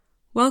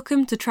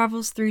Welcome to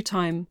Travels Through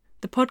Time,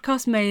 the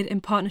podcast made in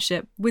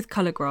partnership with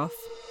Colourgraph.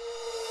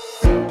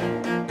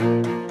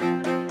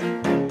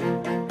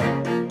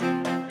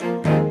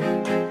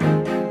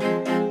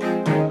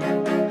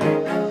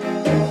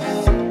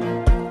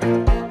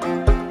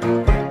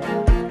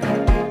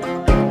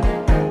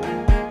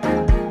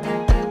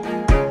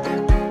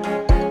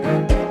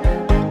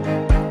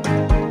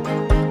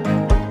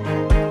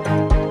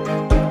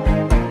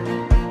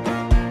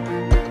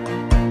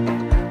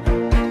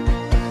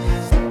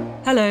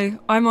 Hello,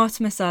 I'm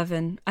Artemis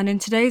Irvin, and in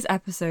today's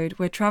episode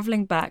we're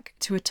travelling back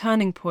to a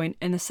turning point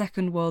in the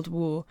Second World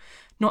War,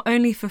 not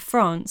only for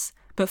France,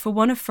 but for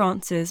one of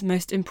France's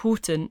most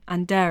important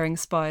and daring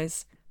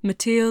spies,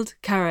 Mathilde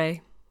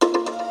Carré.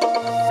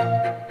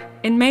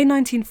 In May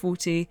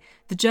 1940,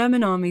 the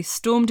German army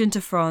stormed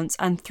into France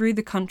and threw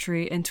the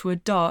country into a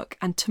dark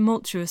and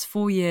tumultuous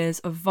 4 years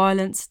of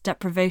violence,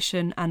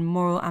 deprivation and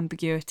moral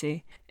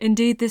ambiguity.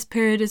 Indeed, this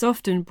period is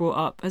often brought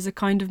up as a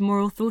kind of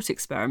moral thought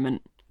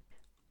experiment.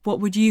 What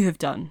would you have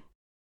done?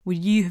 Would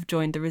you have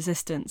joined the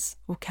resistance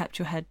or kept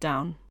your head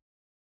down?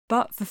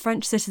 But for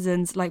French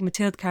citizens like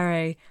Mathilde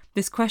Carré,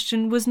 this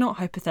question was not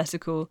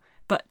hypothetical,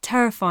 but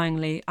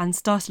terrifyingly and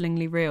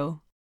startlingly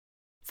real.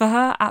 For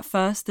her, at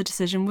first, the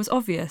decision was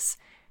obvious.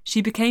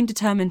 She became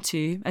determined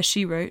to, as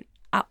she wrote,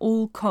 at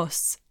all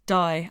costs,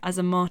 die as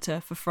a martyr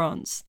for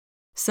France.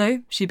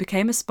 So, she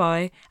became a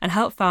spy and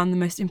helped found the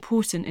most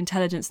important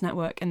intelligence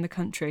network in the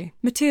country.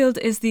 Mathilde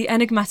is the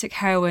enigmatic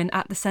heroine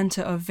at the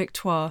centre of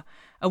Victoire,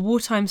 a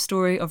wartime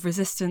story of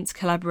resistance,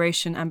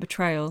 collaboration and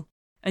betrayal.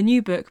 A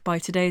new book by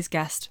today's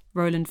guest,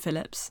 Roland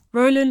Phillips.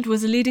 Roland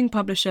was a leading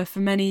publisher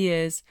for many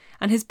years,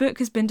 and his book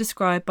has been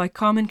described by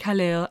Carmen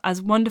Khalil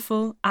as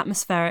wonderful,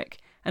 atmospheric,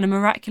 and a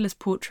miraculous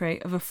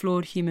portrait of a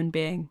flawed human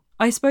being.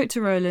 I spoke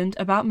to Roland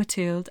about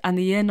Mathilde and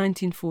the year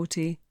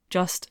 1940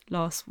 just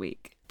last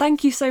week.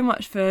 Thank you so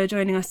much for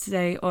joining us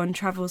today on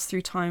Travels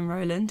Through Time,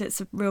 Roland.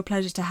 It's a real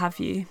pleasure to have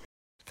you.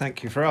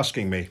 Thank you for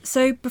asking me.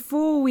 So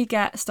before we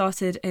get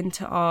started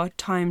into our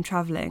time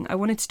travelling, I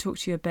wanted to talk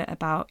to you a bit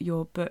about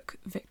your book,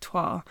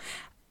 Victoire.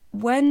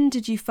 When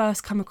did you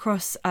first come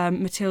across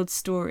Mathilde's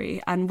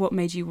story and what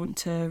made you want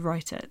to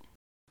write it?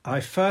 I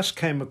first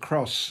came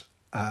across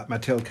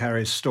Mathilde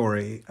Carré's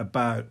story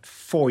about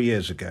 4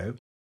 years ago.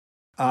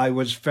 I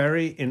was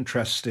very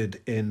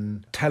interested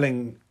in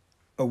telling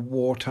a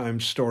wartime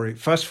story,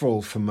 first of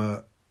all from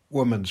a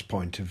woman's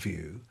point of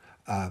view,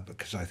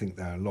 because I think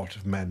there are a lot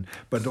of men,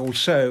 but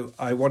also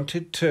I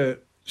wanted to,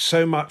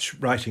 so much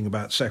writing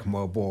about Second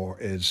World War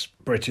is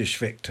British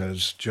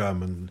victors,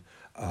 German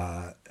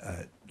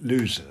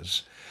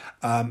losers,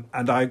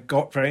 and I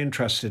got very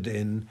interested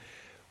in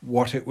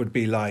what it would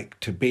be like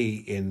to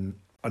be in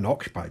an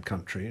occupied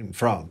country, in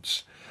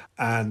France,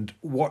 and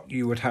what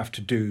you would have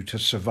to do to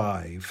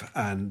survive,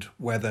 and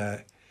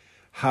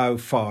how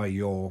far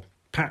your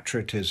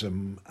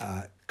patriotism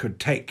could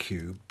take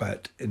you,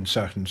 but in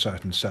certain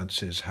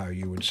senses, how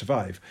you would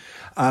survive.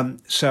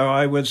 So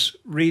I was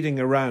reading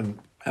around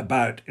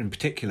about, in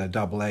particular,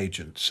 double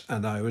agents,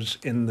 and I was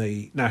in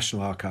the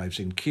National Archives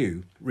in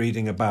Kew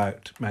reading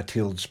about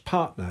Mathilde's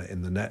partner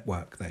in the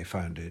network they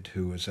founded,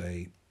 who was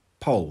a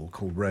Pole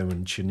called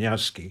Roman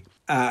Czerniawski,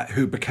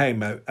 who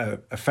became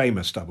a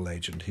famous double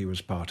agent. He was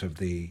part of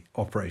the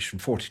Operation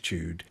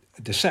Fortitude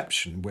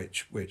deception,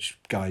 which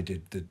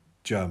guided the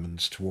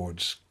Germans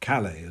towards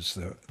Calais as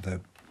the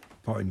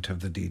point of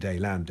the D-Day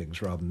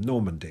landings rather than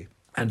Normandy.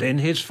 And in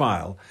his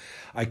file,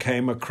 I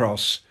came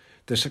across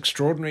this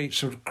extraordinary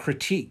sort of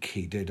critique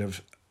he did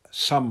of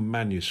some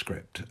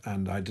manuscript,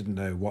 and I didn't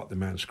know what the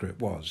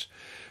manuscript was,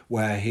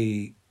 where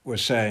he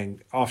was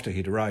saying, after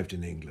he'd arrived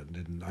in England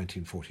in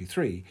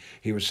 1943,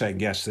 he was saying,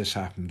 yes, this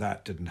happened,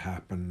 that didn't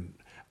happen,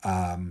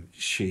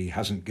 she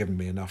hasn't given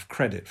me enough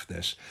credit for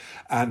this.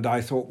 And I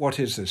thought, what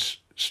is this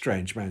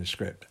strange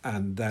manuscript?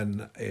 And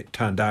then it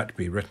turned out to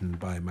be written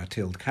by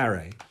Mathilde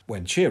Carré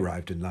when she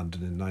arrived in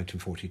London in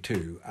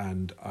 1942,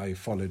 and I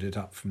followed it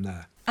up from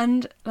there.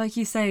 And like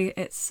you say,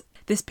 it's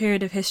this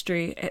period of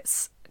history,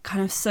 it's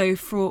kind of so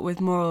fraught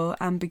with moral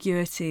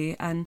ambiguity,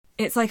 and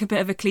it's like a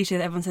bit of a cliche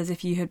that everyone says,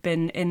 if you had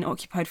been in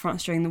occupied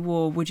France during the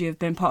war, would you have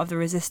been part of the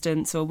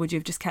resistance or would you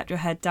have just kept your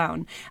head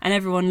down? And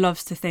everyone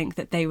loves to think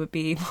that they would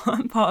be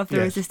part of the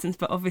resistance,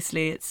 but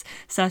obviously it's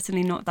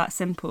certainly not that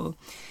simple.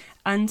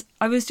 And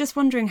I was just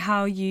wondering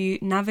how you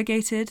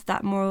navigated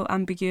that moral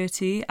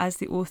ambiguity as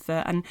the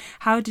author, and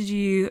how did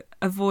you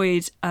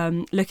avoid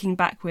looking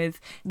back with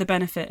the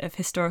benefit of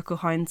historical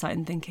hindsight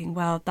and thinking,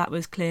 well, that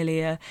was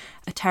clearly a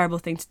terrible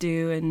thing to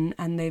do,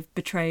 and they've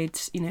betrayed,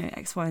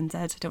 X, Y, and Z.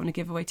 I don't want to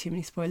give away too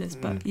many spoilers,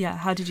 but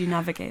how did you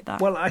navigate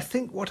that? Well, I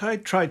think what I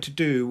tried to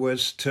do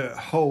was to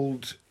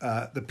hold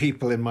the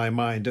people in my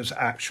mind as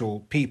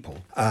actual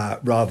people,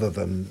 rather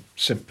than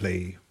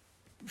simply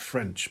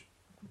French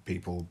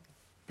people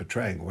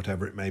betraying, or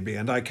whatever it may be.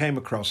 And I came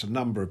across a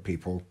number of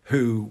people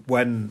who,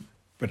 when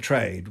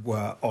betrayed,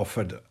 were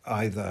offered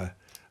either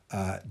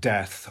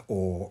death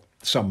or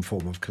some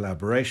form of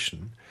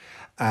collaboration.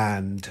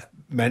 And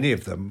many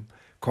of them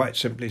quite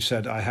simply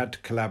said I had to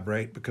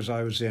collaborate because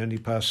I was the only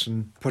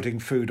person putting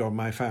food on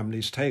my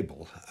family's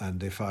table.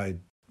 And if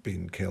I'd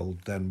been killed,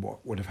 then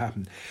what would have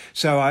happened?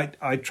 So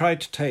I tried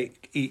to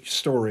take each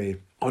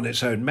story on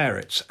its own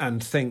merits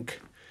and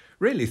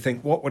really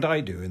think, what would I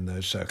do in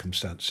those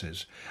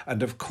circumstances?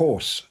 And of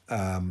course,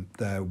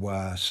 there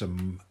were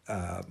some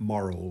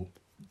moral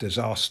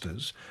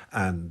disasters,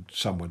 and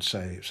some would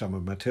say some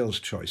of Mathilde's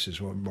choices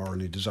were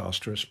morally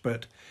disastrous,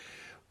 but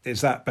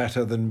is that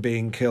better than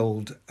being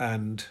killed?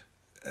 And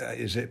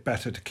is it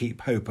better to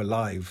keep hope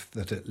alive,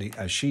 that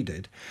as she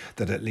did,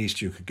 that at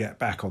least you could get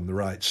back on the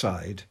right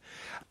side?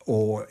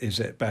 Or is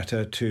it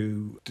better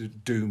to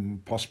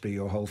doom possibly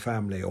your whole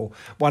family? Or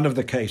one of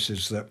the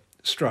cases that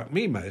struck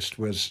me most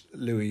was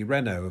Louis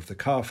Renault of the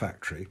car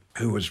factory,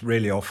 who was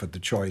really offered the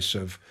choice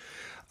of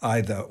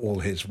either all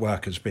his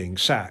workers being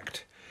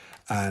sacked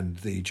and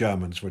the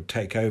Germans would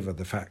take over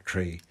the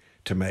factory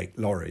to make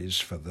lorries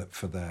for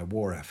their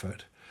war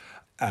effort,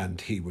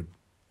 and he'd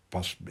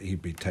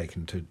be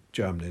taken to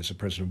Germany as a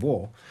prisoner of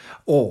war,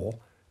 or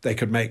they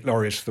could make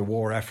lorries for the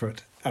war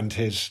effort and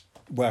his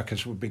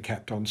workers would be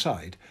kept on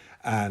side.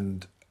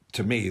 And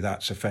to me,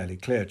 that's a fairly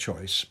clear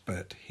choice,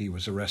 but he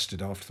was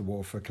arrested after the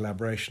war for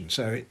collaboration.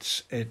 So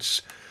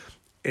it's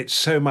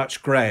so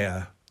much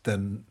greyer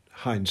than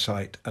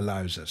hindsight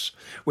allows us,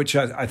 which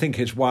I think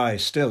is why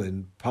still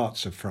in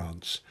parts of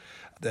France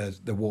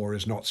the war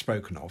is not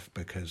spoken of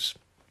because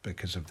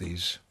of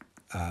these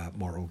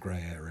moral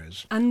grey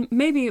areas. And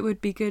maybe it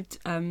would be good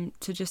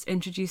to just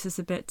introduce us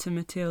a bit to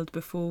Mathilde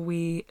before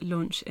we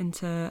launch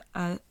into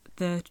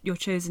your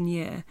chosen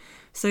year.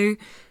 So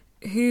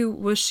who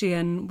was she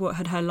and what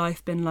had her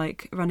life been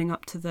like running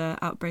up to the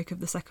outbreak of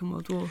the Second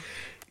World War?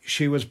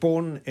 She was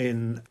born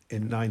in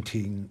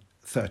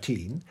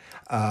 1913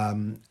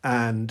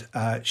 and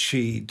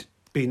she'd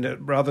been a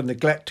rather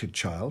neglected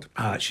child.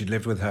 She'd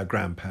lived with her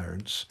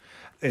grandparents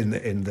in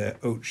the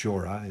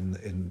Haute-Jura,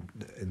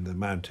 in the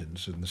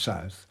mountains in the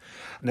south,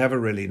 never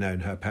really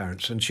known her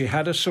parents. And she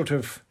had a sort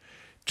of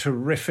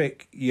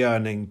terrific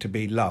yearning to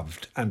be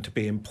loved and to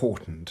be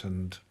important,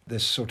 and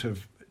this sort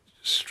of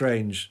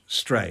strange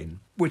strain,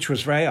 which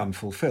was very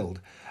unfulfilled.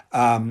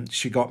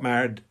 She got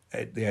married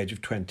at the age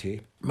of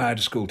 20, married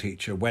a school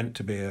teacher, went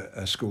to be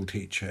a school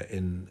teacher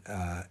in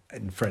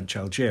French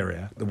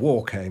Algeria. The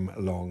war came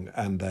along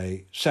and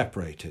they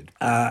separated.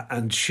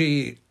 And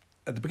she,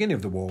 at the beginning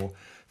of the war,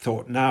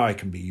 thought, now I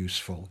can be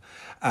useful.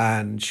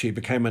 And she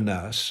became a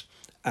nurse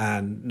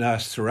and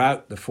nursed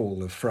throughout the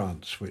fall of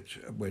France, which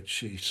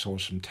she saw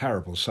some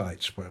terrible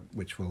sights,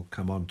 which we'll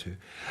come on to.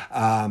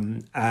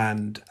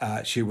 And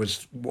she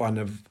was one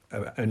of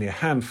only a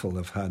handful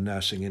of her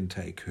nursing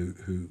intake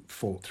who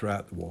fought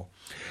throughout the war,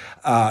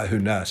 who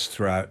nursed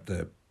throughout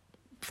the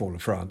fall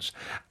of France.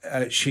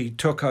 She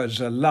took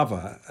as a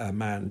lover a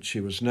man she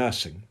was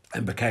nursing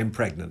and became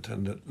pregnant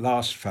and at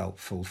last felt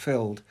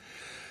fulfilled.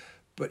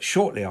 But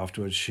shortly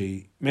afterwards,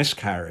 she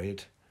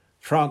miscarried.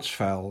 France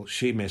fell,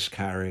 she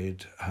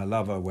miscarried, her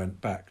lover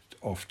went back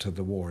off to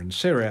the war in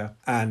Syria,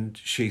 and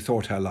she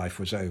thought her life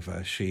was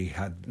over. She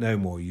had no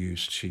more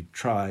use. She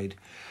tried,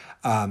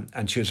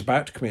 and she was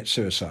about to commit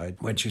suicide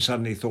when she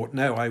suddenly thought,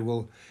 no, I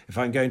will, if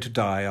I'm going to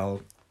die,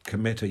 I'll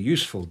commit a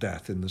useful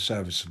death in the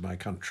service of my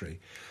country.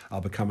 I'll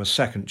become a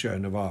second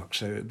Joan of Arc.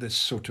 So this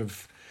sort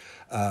of,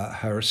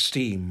 her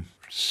esteem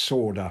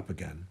soared up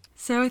again.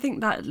 So I think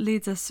that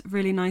leads us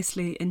really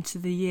nicely into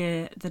the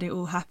year that it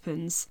all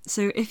happens.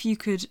 So if you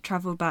could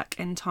travel back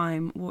in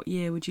time, what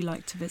year would you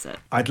like to visit?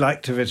 I'd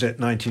like to visit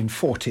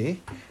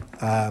 1940,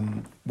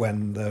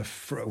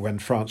 when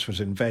France was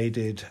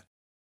invaded.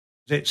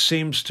 It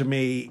seems to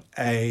me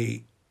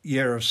a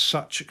year of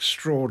such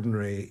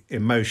extraordinary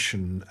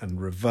emotion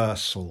and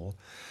reversal.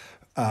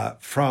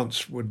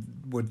 France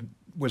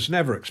was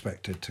never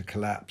expected to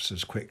collapse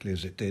as quickly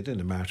as it did in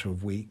a matter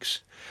of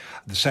weeks.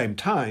 At the same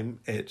time,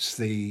 it's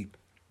the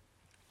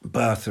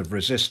birth of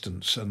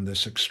resistance and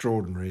this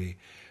extraordinary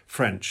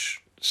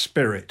French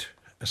spirit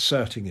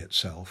asserting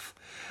itself,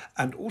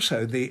 and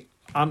also the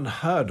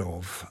unheard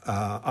of,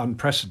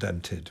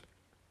 unprecedented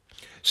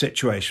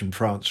situation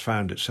France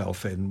found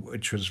itself in,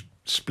 which was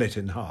split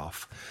in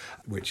half,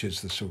 which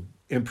is the sort of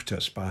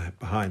impetus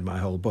behind my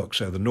whole book.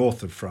 So the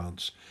north of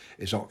France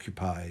is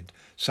occupied,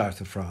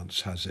 south of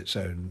France has its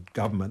own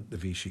government, the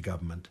Vichy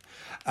government,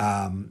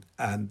 and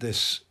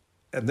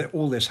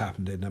all this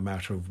happened in a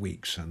matter of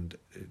weeks, and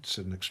it's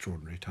an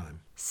extraordinary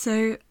time.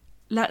 So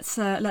let's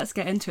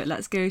get into it.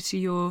 Let's go to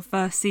your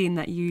first scene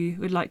that you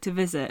would like to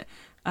visit.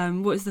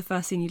 What is the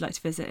first scene you'd like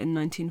to visit in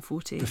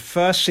 1940? The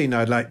first scene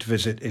I'd like to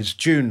visit is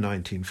June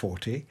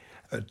 1940,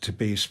 to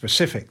be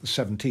specific, the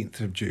 17th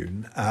of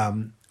June.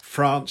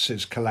 France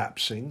is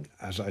collapsing,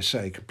 as I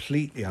say,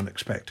 completely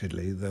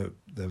unexpectedly. The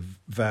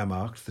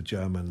Wehrmacht, the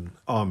German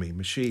army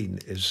machine,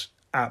 is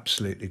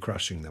absolutely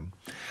crushing them.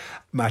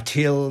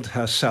 Mathilde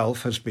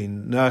herself has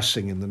been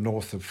nursing in the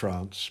north of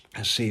France,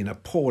 has seen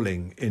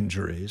appalling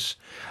injuries,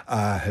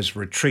 has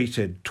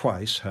retreated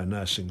twice, her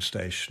nursing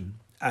station,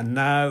 and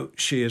now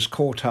she is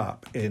caught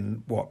up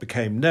in what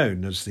became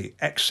known as the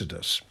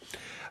Exodus,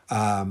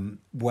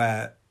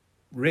 where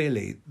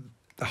really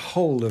the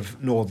whole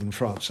of northern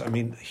France, I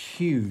mean,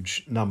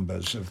 huge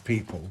numbers of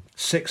people,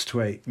 6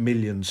 to 8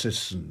 million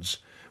citizens,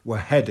 were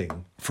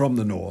heading from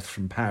the north,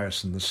 from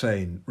Paris and the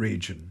Seine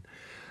region,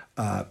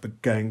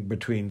 but going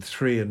between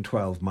 3 and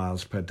 12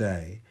 miles per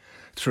day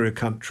through a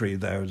country.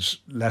 There was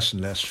less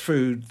and less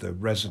food. The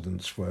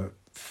residents were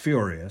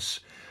furious.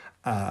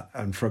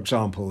 And for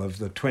example, of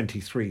the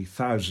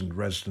 23,000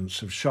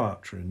 residents of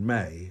Chartres in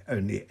May,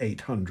 only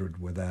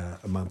 800 were there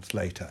a month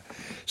later.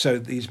 So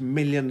these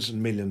millions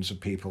and millions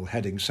of people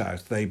heading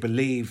south, they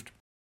believed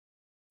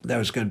there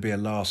was going to be a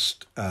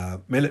last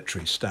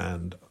military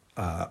stand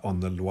on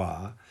the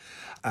Loire,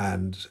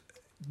 and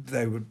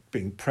they were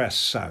being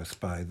pressed south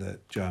by the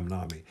German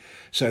army.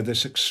 So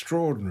this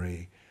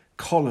extraordinary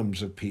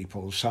columns of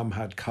people, some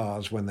had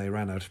cars. When they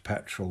ran out of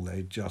petrol,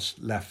 they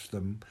just left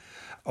them.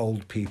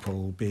 Old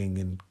people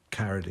being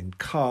carried in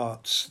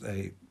carts.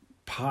 They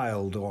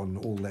piled on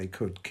all they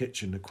could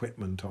kitchen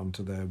equipment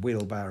onto their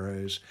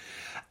wheelbarrows.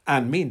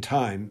 And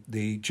meantime,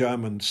 the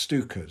German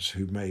Stukas,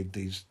 who made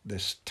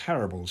this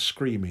terrible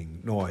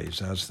screaming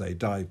noise as they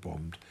dive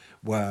bombed,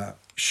 were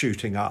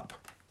shooting up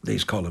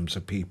these columns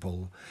of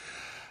people.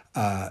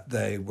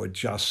 They were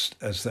just,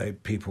 as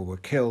people were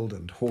killed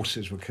and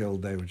horses were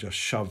killed, they were just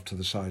shoved to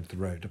the side of the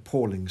road,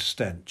 appalling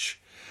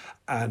stench.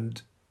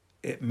 And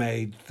it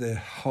made the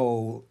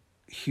whole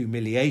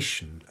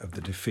humiliation of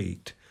the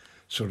defeat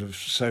sort of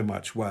so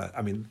much worse.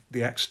 I mean,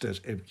 the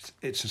Exodus,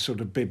 it's a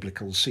sort of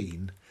biblical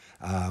scene,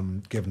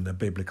 given a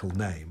biblical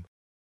name.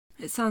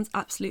 It sounds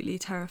absolutely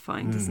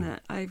terrifying, doesn't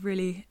it?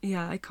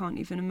 I can't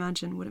even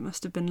imagine what it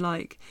must have been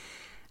like.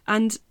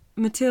 And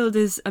Mathilde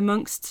is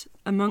amongst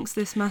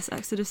this mass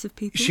exodus of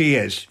people? She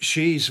is.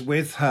 She's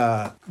with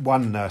her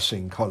one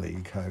nursing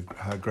colleague,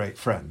 her great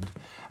friend,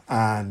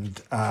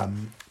 and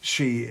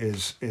she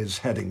is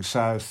heading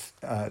south.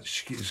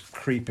 She is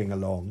creeping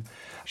along.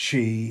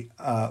 She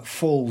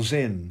falls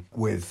in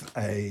with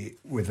a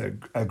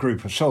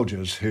group of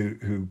soldiers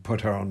who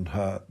put her on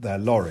their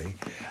lorry.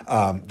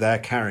 They're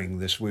carrying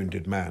this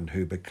wounded man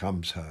who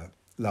becomes her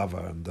lover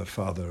and the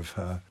father of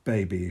her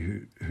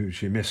baby who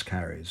she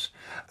miscarries,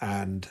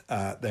 and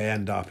they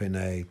end up in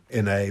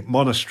a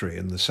monastery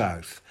in the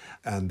south,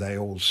 and they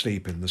all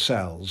sleep in the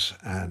cells,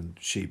 and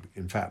she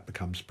in fact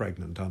becomes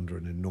pregnant under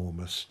an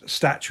enormous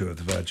statue of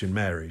the Virgin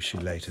Mary, she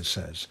later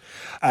says.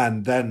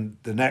 And then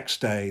the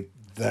next day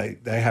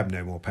they have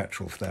no more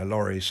petrol for their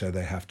lorry, so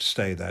they have to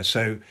stay there.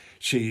 So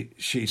she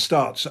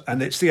starts,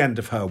 and it's the end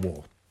of her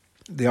war.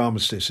 The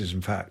armistice is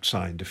in fact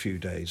signed a few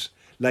days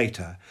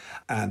later,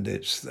 and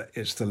it's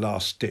the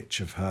last stitch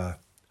of her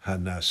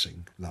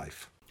nursing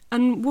life.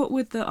 And what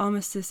would the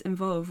armistice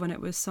involve when it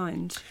was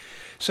signed?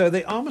 So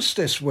the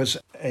armistice was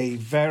a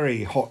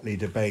very hotly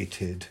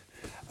debated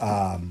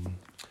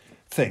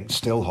thing,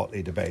 still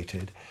hotly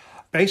debated.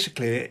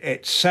 Basically,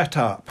 it's set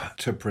up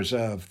to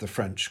preserve the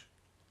French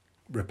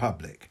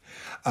Republic.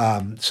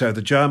 So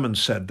the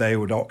Germans said they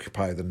would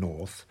occupy the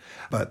north,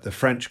 but the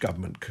French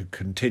government could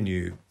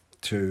continue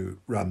to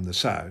run the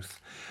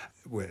south,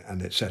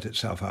 and it set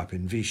itself up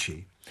in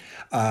Vichy.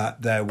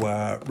 There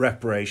were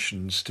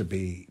reparations to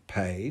be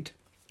paid,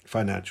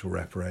 financial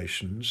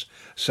reparations.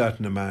 A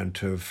certain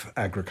amount of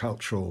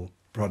agricultural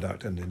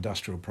product and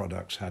industrial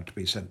products had to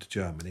be sent to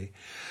Germany.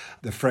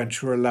 The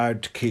French were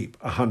allowed to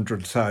keep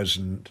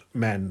 100,000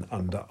 men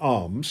under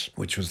arms,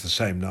 which was the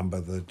same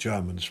number the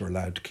Germans were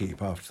allowed to keep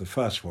after the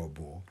First World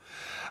War.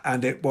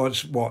 And it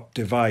was what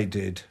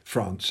divided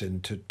France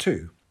into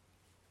two.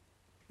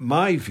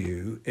 My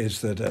view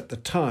is that at the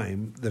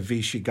time, the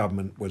Vichy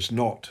government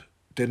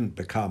didn't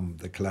become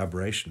the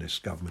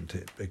collaborationist government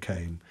it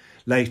became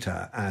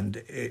later,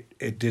 and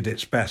it did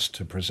its best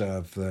to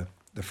preserve the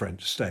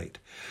French state.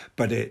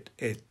 But it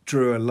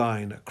drew a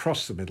line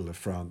across the middle of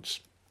France,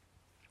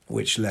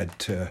 which led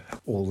to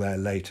all their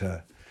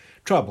later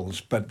troubles.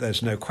 But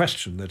there's no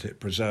question that it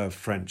preserved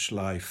French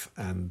life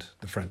and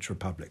the French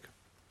Republic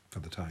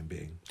for the time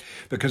being,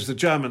 because the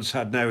Germans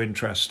had no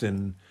interest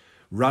in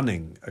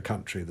running a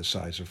country the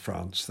size of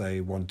France.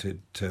 They wanted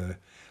to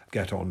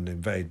get on and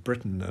invade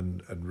Britain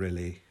and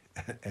really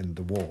end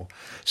the war.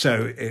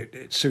 So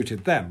it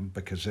suited them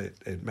because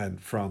it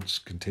meant France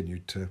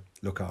continued to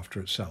look after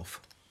itself.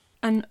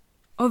 And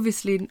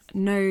obviously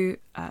no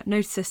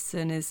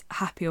citizen is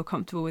happy or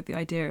comfortable with the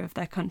idea of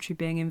their country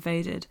being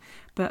invaded.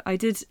 But I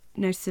did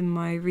notice in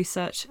my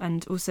research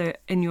and also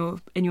in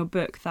your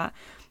book that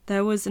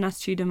there was an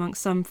attitude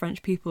amongst some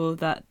French people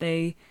that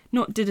they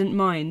didn't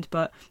mind,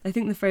 but I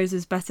think the phrase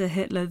was better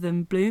Hitler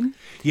than Blum.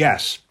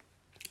 Yes,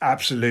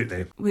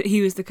 absolutely.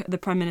 He was the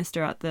Prime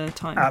Minister at the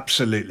time.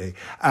 Absolutely.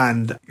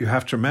 And you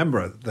have to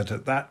remember that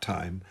at that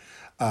time,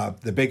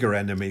 the bigger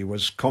enemy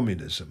was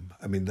communism.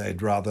 I mean,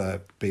 they'd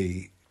rather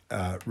be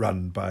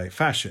run by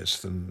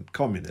fascists than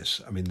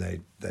communists. I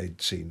mean,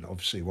 they'd seen,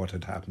 obviously, what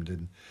had happened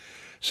in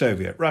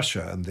Soviet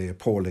Russia and the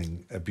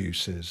appalling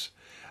abuses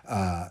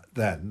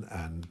then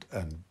and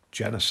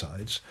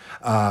genocides.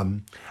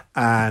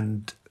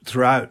 And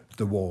throughout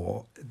the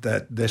war,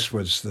 that this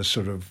was the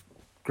sort of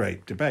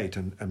great debate,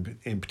 and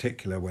in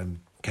particular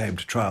when came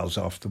to trials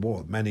after the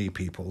war. Many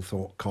people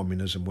thought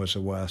communism was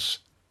a worse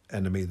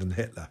enemy than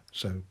Hitler.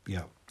 So,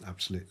 yeah,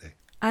 absolutely.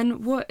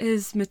 And what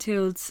is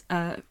Mathilde's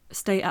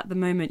state at the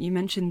moment? You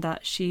mentioned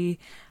that she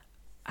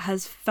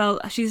has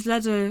she's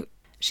led an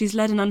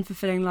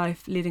unfulfilling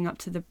life leading up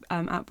to the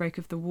outbreak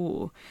of the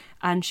war,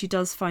 and she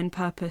does find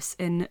purpose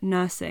in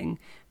nursing.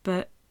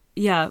 But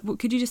yeah,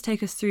 could you just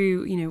take us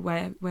through,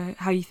 where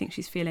how you think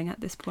she's feeling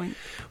at this point?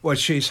 Well,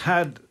 she's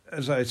had,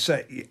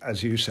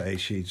 as you say,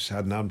 she's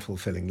had an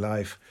unfulfilling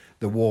life.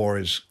 The war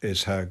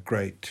is her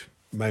great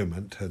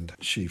moment, and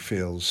she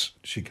feels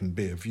she can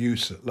be of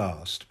use at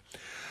last.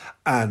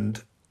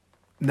 And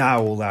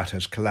now all that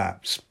has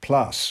collapsed,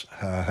 plus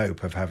her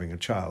hope of having a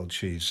child.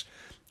 She's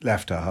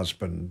left her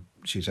husband.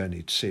 She's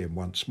only to see him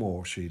once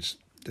more. She's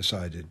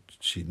decided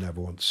she never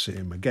wants to see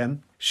him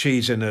again.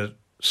 She's in a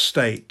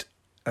state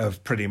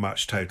of pretty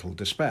much total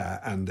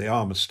despair, and the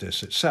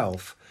armistice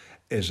itself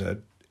is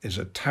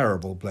a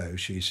terrible blow.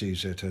 She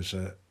sees it as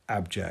an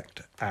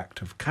abject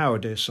act of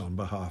cowardice on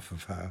behalf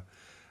of her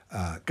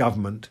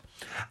government,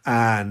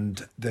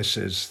 and this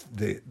is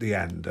the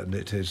end. And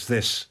it is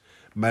this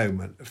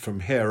moment from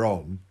here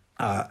on.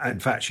 In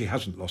fact, she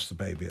hasn't lost the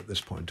baby at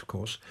this point, of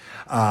course,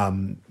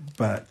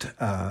 but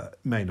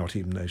may not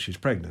even know she's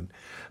pregnant.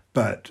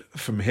 But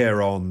from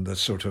here on, the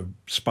sort of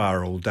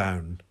spiral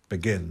down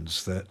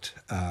begins that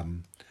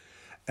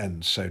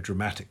ends so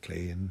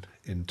dramatically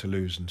in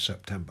Toulouse in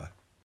September.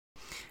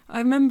 I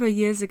remember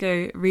years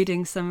ago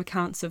reading some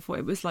accounts of what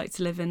it was like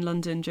to live in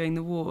London during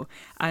the war,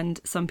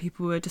 and some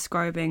people were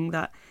describing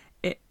that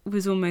it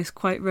was almost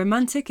quite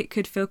romantic. It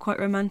could feel quite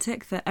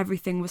romantic, that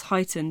everything was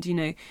heightened.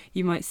 You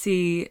might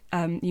see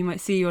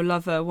your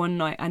lover one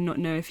night and not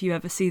know if you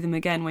ever see them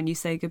again when you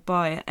say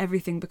goodbye.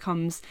 Everything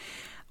becomes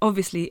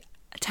obviously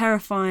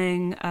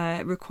terrifying.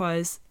 It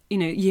requires,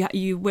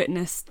 you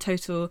witness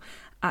total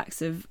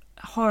acts of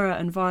horror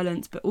and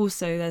violence, but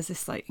also there's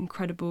this like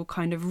incredible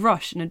kind of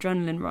rush, an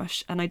adrenaline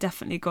rush. And I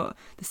definitely got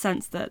the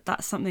sense that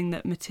that's something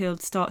that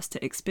Mathilde starts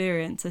to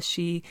experience as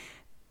she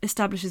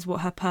establishes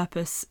what her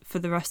purpose for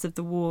the rest of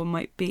the war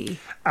might be.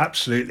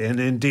 Absolutely. And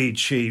indeed,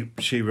 she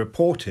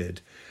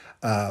reported,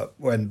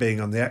 when being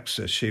on the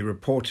Exodus, she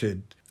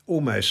reported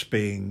almost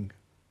being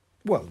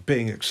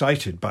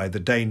excited by the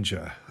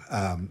danger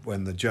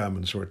when the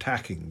Germans were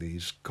attacking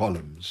these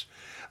columns.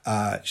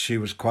 She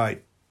was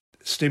quite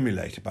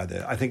stimulated by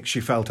that. I think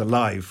she felt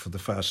alive for the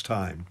first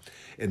time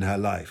in her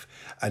life,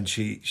 and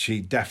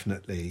she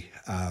definitely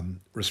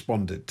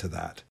responded to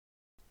that.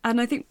 And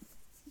I think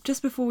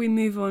just before we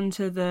move on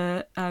to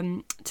the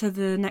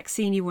next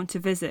scene you want to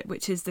visit,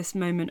 which is this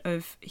moment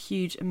of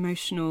huge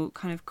emotional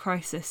kind of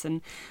crisis,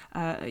 and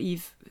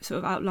you've sort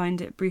of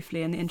outlined it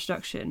briefly in the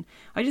introduction,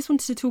 I just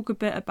wanted to talk a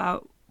bit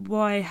about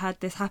why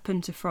had this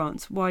happened to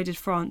France? Why did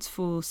France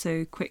fall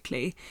so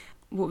quickly?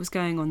 What was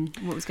going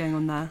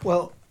on there?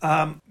 Well,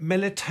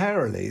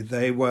 militarily,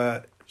 they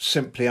were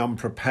simply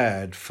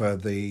unprepared for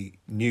the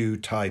new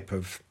type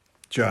of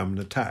German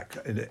attack.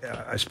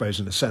 I suppose,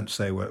 in a sense,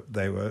 they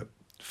were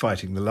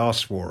fighting the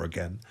last war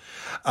again.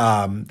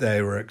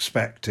 They were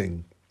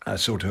expecting a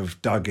sort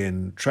of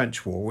dug-in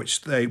trench war,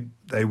 which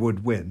they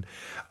would win.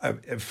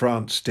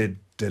 France did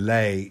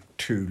delay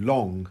too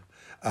long.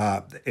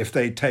 If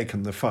they'd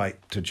taken the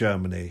fight to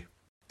Germany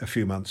a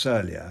few months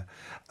earlier,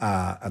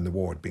 and the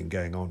war had been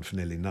going on for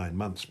nearly 9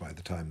 months by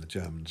the time the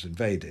Germans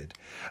invaded,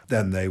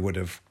 then they would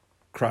have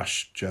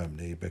crushed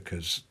Germany,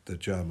 because the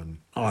German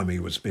army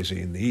was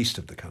busy in the east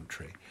of the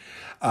country.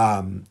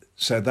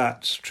 So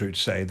that's true to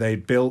say. They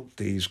built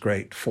these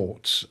great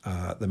forts,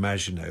 the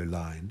Maginot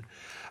Line.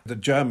 The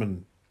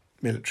German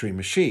military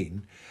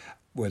machine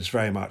was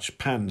very much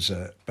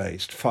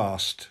panzer-based,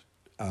 fast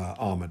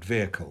armoured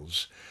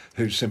vehicles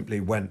who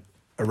simply went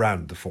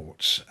around the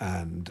forts,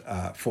 and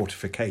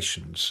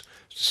fortifications,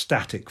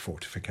 static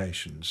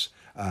fortifications,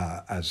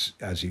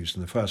 as used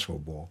in the First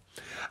World War.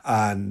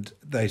 And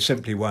they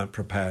simply weren't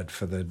prepared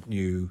for the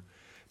new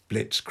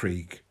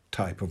blitzkrieg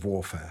type of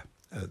warfare,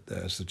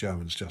 as the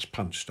Germans just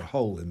punched a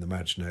hole in the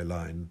Maginot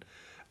Line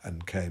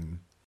and came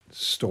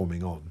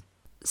storming on.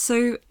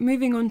 So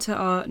moving on to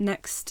our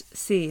next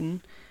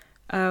scene,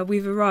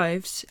 we've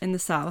arrived in the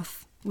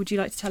south. Would you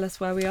like to tell us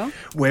where we are?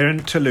 We're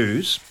in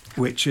Toulouse,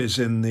 which is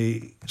in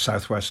the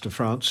southwest of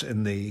France,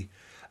 in the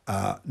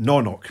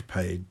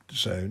non-occupied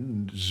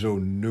zone,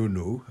 Zone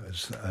Nounou,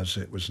 as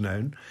it was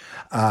known,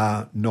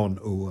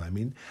 non-eau, I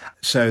mean.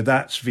 So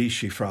that's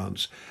Vichy,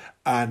 France.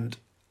 And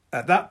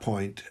at that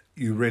point,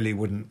 you really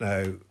wouldn't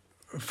know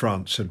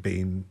France had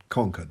been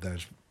conquered.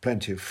 There's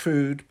plenty of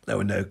food. There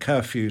were no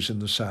curfews in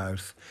the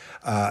south.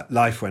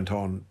 Life went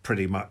on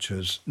pretty much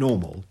as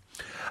normal.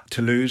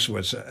 Toulouse,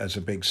 as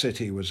a big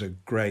city, was a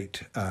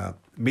great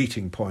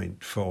meeting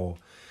point for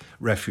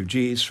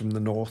refugees from the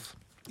north,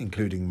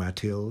 including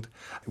Mathilde.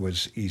 It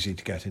was easy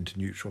to get into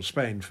neutral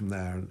Spain from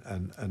there,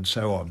 and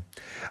so on.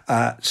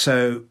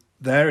 So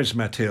there is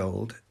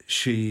Mathilde.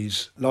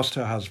 She's lost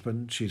her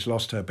husband, she's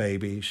lost her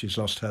baby, she's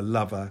lost her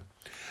lover,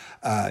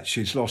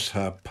 she's lost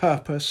her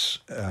purpose,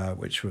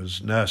 which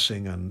was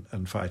nursing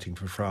and fighting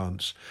for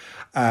France,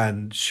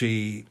 and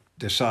she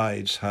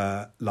decides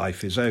her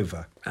life is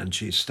over, and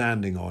she's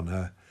standing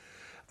on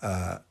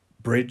a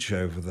bridge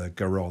over the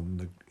Garonne,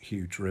 the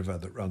huge river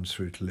that runs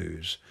through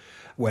Toulouse,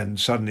 when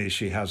suddenly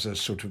she has a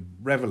sort of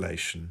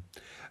revelation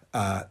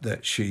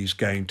that she's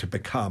going to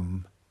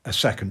become a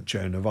second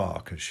Joan of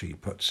Arc, as she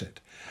puts it,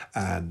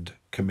 and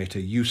commit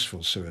a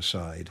useful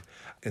suicide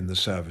in the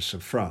service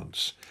of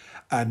France.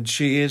 And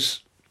she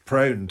is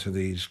prone to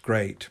these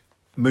great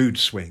mood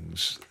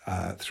swings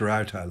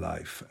throughout her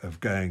life of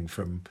going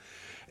from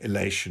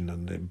elation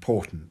and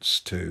importance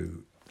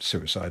to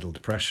suicidal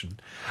depression.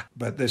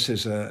 But this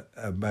is a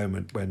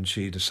moment when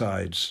she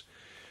decides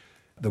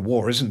the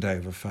war isn't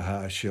over for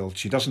her.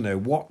 She doesn't know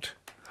what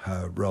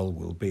her role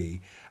will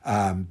be,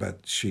 but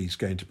she's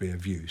going to be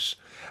of use.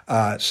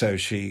 So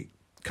she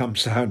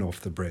comes down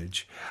off the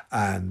bridge,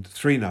 and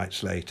 3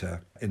 nights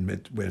later, in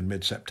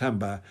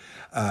mid-September,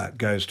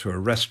 goes to a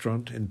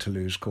restaurant in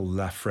Toulouse called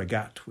La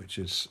Frégate, which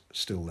is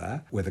still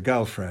there, with a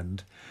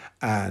girlfriend.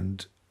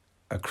 And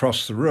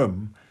across the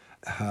room,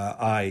 her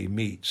eye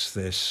meets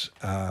this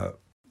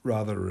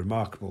rather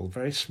remarkable,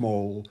 very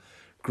small,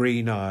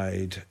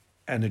 green-eyed,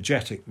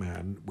 energetic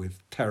man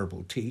with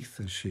terrible teeth,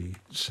 as she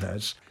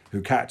says,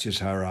 who catches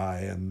her eye,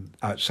 and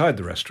outside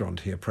the restaurant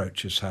he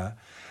approaches her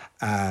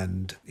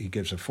and he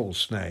gives a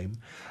false name.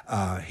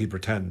 He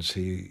pretends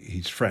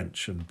he's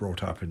French and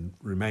brought up in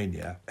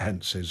Romania,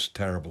 hence his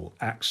terrible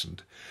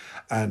accent,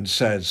 and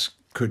says,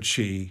 could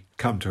she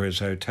come to his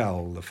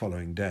hotel the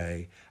following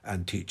day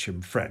and teach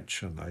him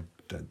French? And I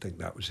don't think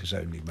that was his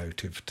only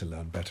motive to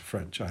learn better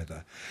French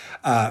either,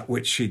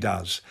 which she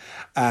does.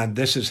 And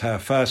this is her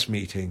first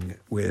meeting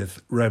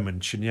with Roman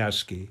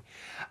Chiniawski,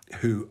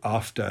 who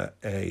after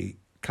a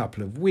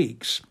couple of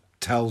weeks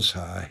tells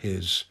her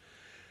his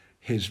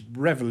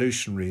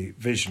revolutionary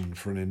vision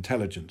for an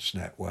intelligence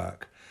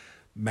network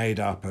made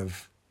up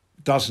of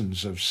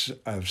dozens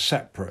of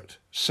separate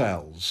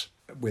cells,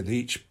 with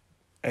each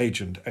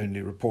agent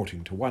only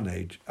reporting to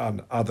one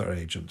other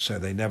agent, so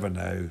they never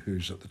know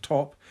who's at the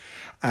top,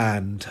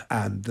 and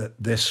that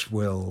this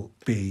will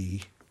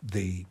be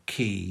the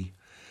key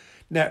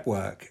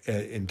network,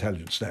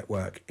 intelligence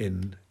network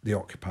in the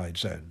occupied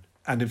zone.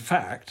 And in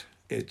fact,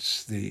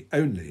 it's the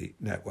only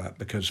network,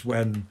 because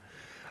when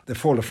the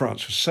fall of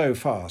France was so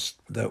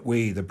fast that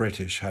we, the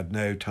British, had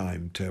no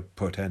time to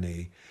put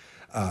any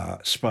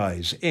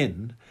spies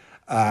in,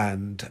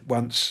 and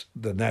once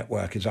the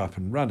network is up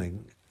and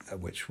running,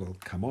 which we'll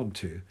come on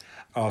to,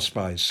 our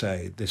spies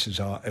say this is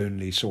our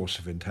only source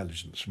of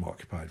intelligence from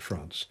occupied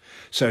France.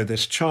 So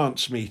this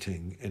chance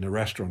meeting in a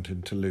restaurant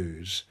in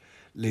Toulouse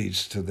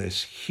leads to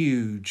this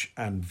huge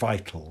and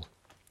vital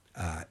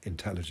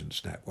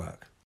intelligence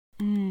network.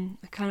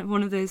 Kind of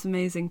one of those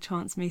amazing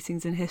chance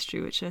meetings in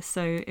history, which are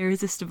so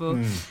irresistible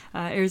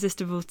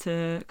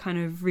to kind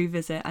of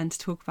revisit and to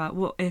talk about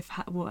what if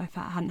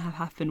that hadn't have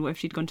happened, what if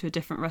she'd gone to a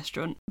different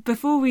restaurant.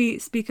 Before we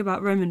speak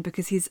about Roman,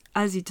 because he's,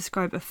 as you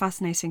describe, a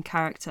fascinating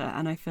character,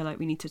 and I feel like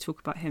we need to talk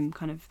about him,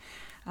 kind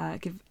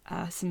of give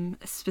some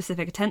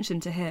specific attention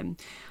to him.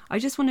 I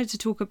just wanted to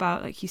talk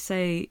about, like you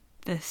say,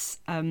 this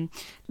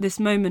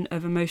moment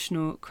of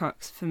emotional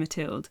crux for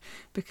Mathilde,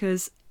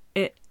 because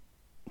it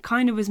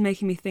kind of was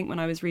making me think when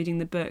I was reading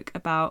the book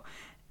about,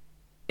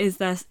 is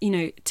there,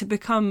 to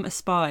become a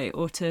spy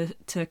or to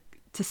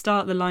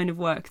start the line of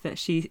work that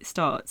she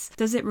starts,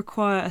 does it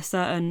require a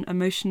certain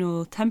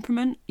emotional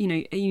temperament? You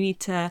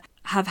need to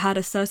have had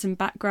a certain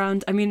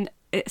background. I mean,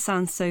 it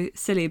sounds so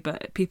silly,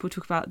 but people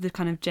talk about the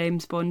kind of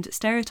James Bond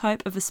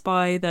stereotype of a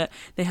spy, that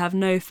they have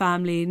no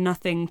family,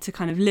 nothing to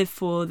kind of live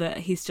for, that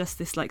he's just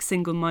this like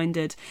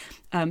single-minded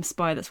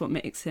spy. That's what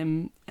makes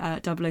him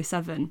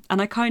 007.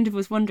 And I kind of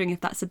was wondering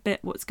if that's a bit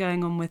what's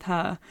going on with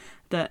her,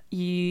 that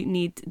you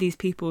need these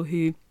people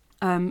who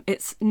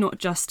it's not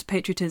just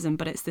patriotism,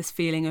 but it's this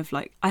feeling of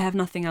like, I have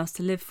nothing else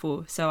to live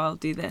for, so I'll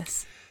do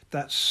this.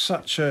 That's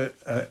such a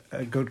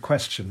good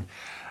question.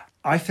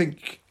 I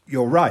think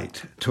you're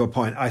right to a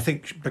point. I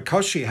think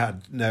because she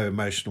had no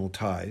emotional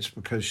ties,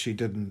 because she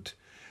didn't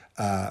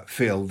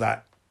feel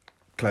that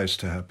close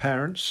to her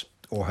parents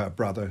or her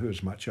brother, who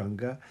was much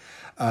younger,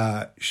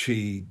 her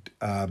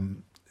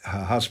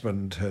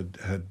husband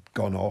had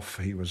gone off.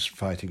 He was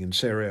fighting in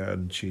Syria,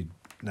 and she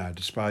now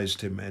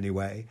despised him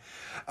anyway.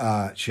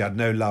 She had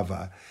no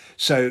lover.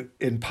 So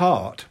in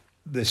part,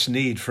 this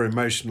need for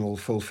emotional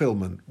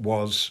fulfillment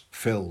was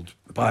filled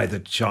by the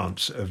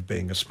chance of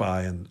being a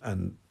spy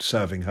and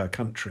serving her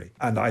country.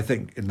 And I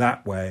think in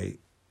that way,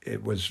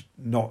 it was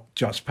not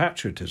just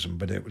patriotism,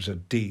 but it was a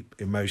deep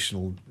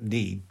emotional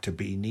need to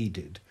be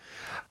needed.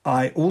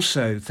 I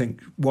also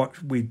think what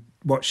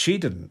she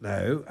didn't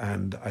know,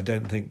 and I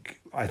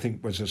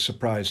think was a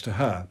surprise to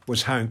her,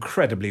 was how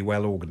incredibly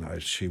well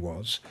organised she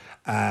was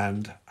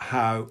and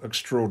how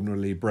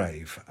extraordinarily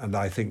brave. And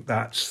I think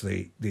that's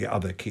the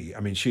other key. I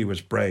mean, she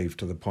was brave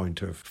to the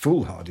point of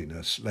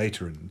foolhardiness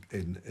later in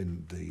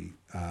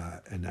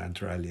Anne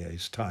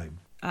Terralier's time.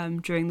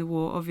 During the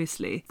war,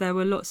 obviously, there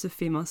were lots of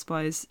female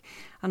spies,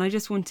 and I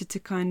just wanted to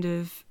kind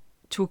of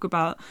talk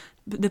about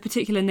the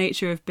particular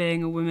nature of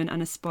being a woman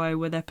and a spy.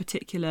 Were there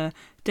particular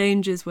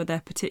dangers? Were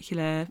there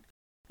particular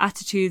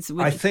attitudes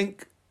with... I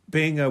think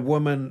being a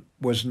woman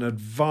was an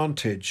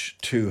advantage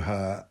to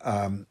her,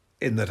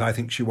 in that I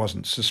think she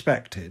wasn't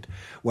suspected.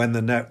 When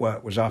the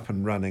network was up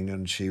and running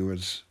and she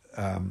was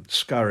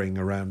scurrying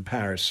around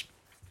Paris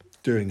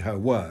doing her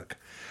work,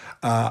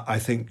 I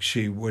think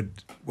she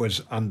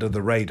was under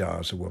the radar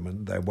as a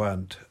woman. There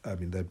weren't, I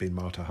mean, there'd been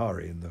Mata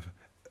Hari in the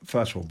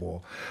First World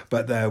War,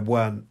 but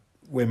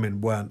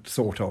women weren't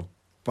thought of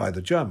by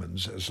the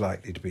Germans as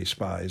likely to be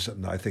spies,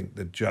 and I think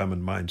the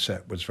German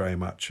mindset was very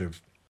much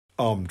of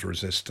armed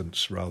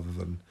resistance rather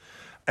than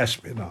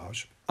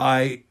espionage.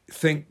 I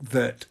think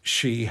that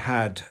she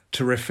had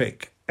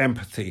terrific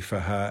empathy for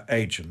her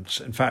agents.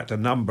 In fact, a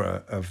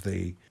number of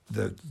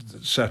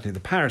certainly the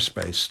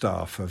Paris-based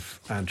staff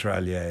of Inter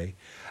Alliés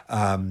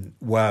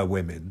were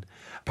women,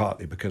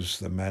 partly because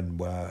the men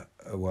were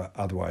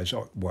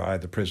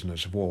either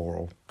prisoners of war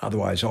or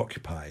otherwise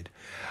occupied.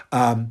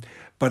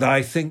 But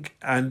I think,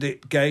 and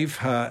it gave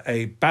her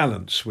a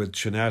balance with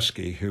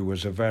Czerniawski, who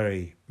was a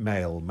very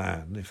male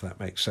man, if that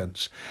makes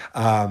sense,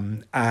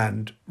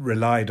 and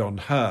relied on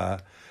her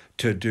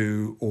to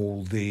do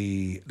all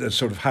the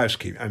sort of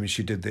housekeeping. I mean,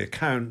 she did the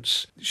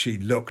accounts. She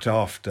looked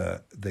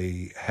after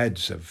the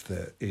heads of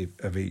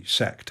each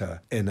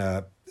sector in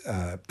a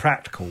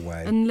practical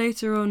way. And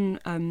later on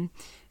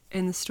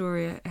in the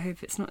story, I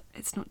hope it's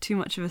not too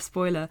much of a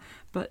spoiler,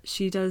 but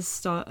she does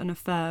start an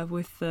affair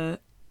with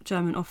the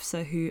German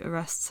officer who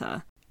arrests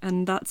her,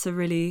 and that's a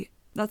really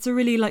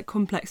like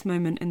complex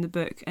moment in the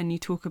book, and you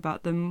talk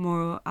about the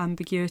moral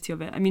ambiguity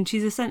of it. I mean,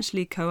 she's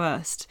essentially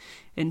coerced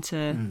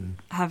into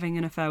having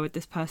an affair with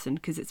this person,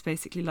 because it's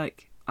basically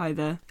like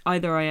either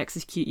I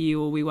execute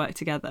you or we work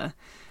together.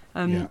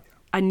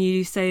 And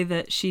you say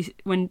that she,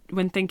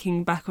 when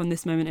thinking back on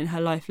this moment in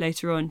her life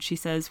later on, she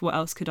says, "What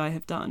else could I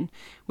have done?"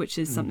 Which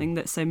is something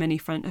that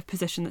a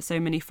position that so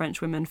many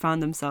French women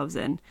found themselves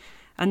in,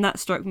 and that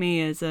struck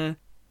me as a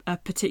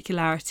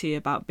particularity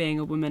about being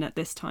a woman at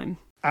this time.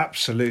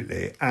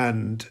 Absolutely,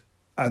 and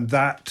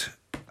that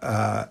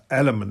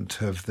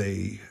element of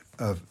the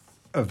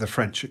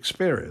French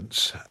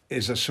experience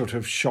is a sort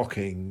of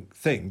shocking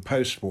thing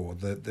post-war.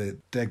 The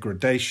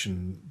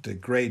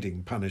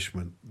degrading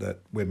punishment that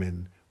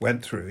women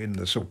went through in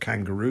the sort of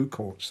kangaroo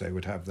courts. They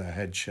would have their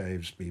head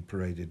shaves, be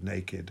paraded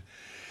naked,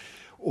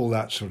 all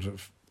that sort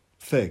of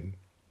thing.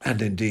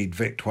 And indeed,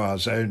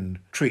 Victoire's own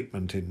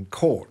treatment in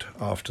court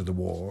after the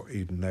war,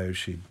 even though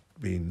she'd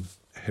been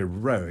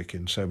heroic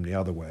in so many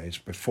other ways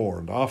before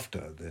and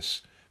after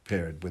this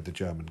period with the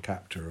German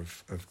captor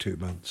of 2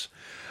 months,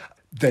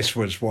 this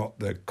was what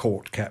the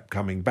court kept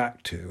coming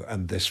back to,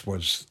 and this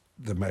was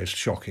the most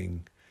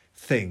shocking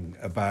thing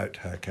about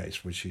her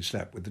case, was she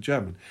slept with the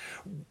German.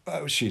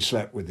 She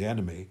slept with the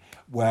enemy,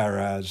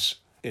 whereas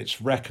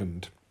it's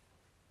reckoned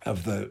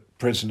of the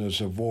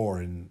prisoners of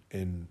war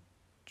in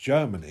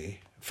Germany,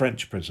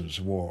 French prisoners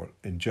of war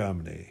in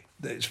Germany,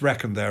 it's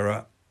reckoned there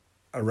are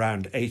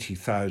around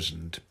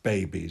 80,000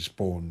 babies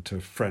born to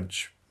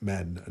French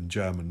men and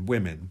German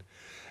women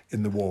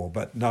in the war,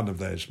 but none of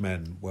those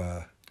men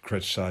were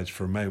criticised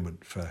for a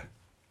moment for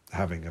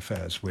having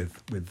affairs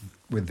with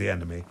the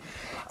enemy.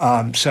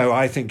 So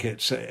I think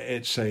it's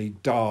a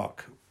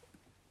dark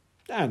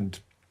and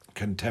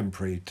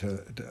contemporary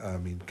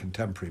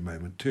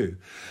moment too.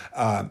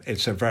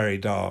 It's a very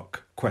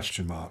dark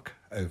question mark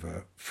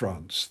over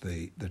France,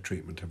 the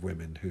treatment of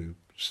women who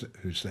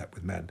slept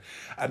with men.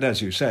 And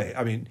as you say,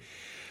 I mean,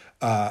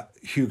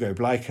 Hugo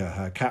Bleicher,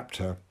 her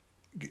captor,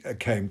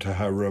 came to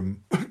her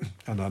room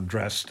and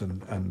undressed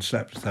and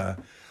slept with her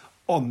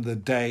on the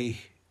day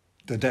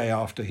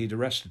after he'd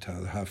arrested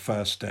her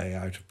first day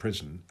out of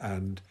prison.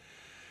 And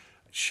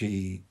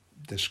she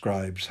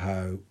describes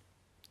how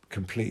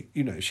complete,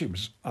 she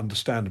was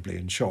understandably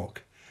in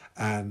shock,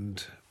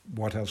 and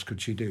what else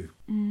could she do?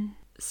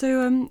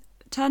 So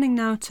turning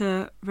now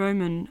to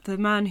Roman, the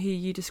man who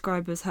you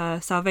describe as her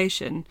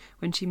salvation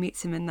when she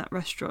meets him in that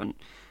restaurant,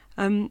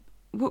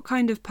 what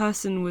kind of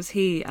person was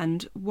he,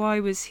 and why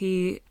was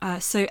he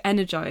so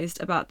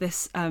energised about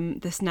this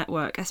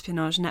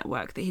espionage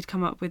network that he'd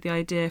come up with the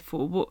idea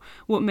for?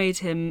 What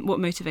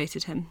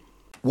motivated him?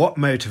 What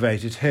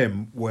motivated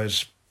him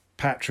was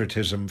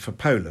patriotism for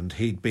Poland.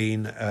 He'd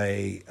been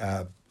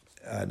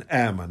an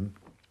airman.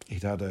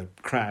 He'd had a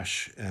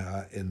crash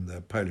in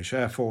the Polish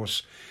Air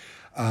Force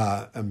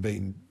and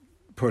been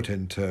put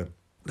into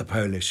the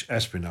Polish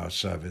espionage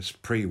service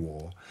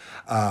pre-war.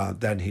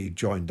 Then he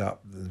joined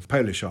up the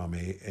Polish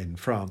army in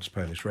France,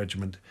 Polish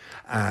regiment,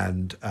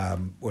 and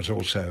was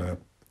also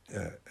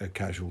a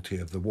casualty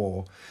of the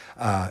war,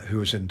 who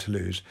was in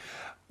Toulouse.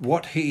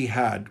 What he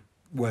had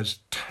was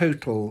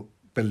total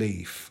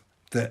belief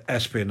that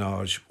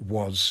espionage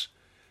was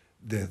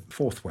the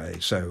fourth way,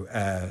 so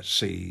air,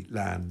 sea,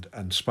 land,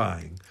 and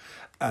spying.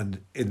 And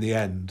in the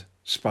end,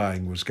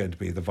 spying was going to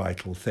be the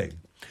vital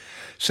thing.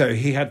 So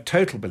he had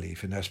total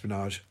belief in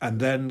espionage, and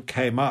then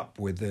came up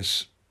with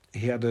this.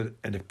 He had an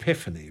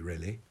epiphany,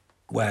 really,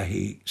 where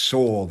he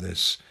saw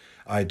this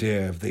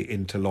idea of the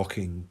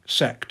interlocking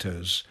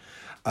sectors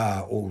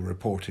all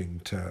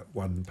reporting to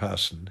one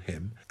person,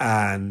 him,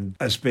 and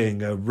as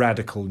being a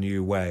radical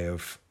new way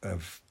of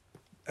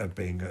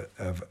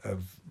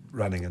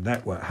running a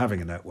network,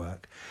 having a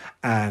network,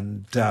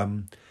 and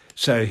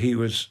so he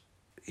was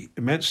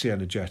immensely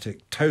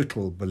energetic,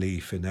 total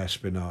belief in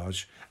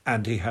espionage,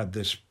 and he had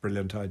this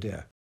brilliant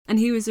idea. And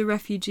he was a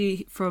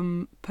refugee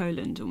from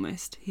Poland,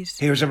 almost.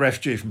 He was a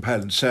refugee from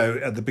Poland. So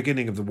at the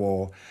beginning of the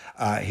war,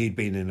 he'd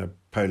been in a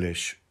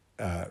Polish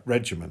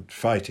regiment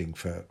fighting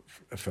for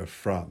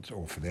France,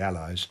 or for the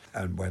Allies.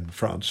 And when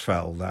France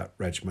fell, that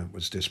regiment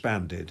was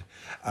disbanded,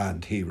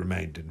 and he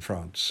remained in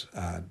France,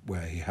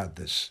 where he had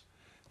this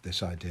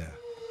idea.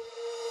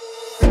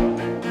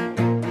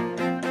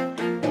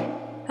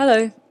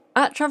 Hello.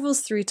 At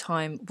Travels Through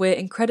Time, we're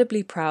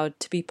incredibly proud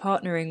to be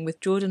partnering with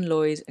Jordan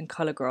Lloyd and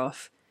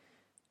Colourgraph.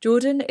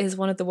 Jordan is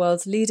one of the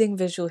world's leading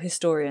visual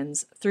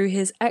historians. Through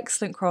his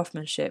excellent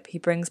craftsmanship, he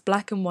brings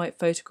black and white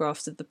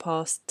photographs of the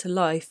past to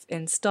life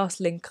in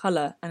startling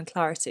colour and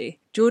clarity.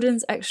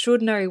 Jordan's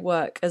extraordinary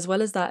work, as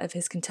well as that of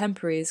his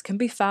contemporaries, can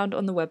be found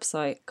on the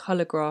website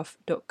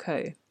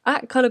colourgraph.co.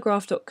 At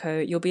colourgraph.co,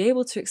 you'll be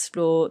able to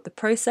explore the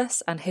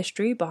process and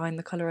history behind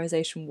the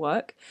colorization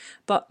work,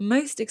 but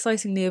most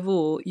excitingly of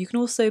all, you can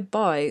also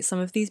buy some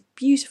of these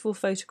beautiful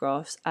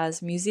photographs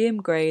as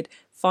museum-grade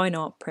fine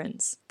art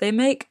prints. They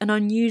make an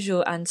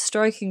unusual and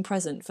striking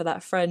present for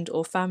that friend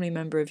or family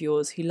member of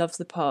yours who loves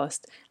the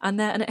past, and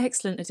they're an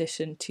excellent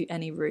addition to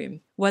any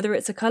room. Whether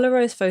it's a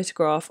colorized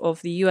photograph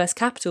of the US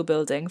Capitol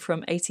building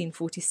from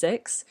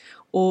 1846,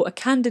 or a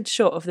candid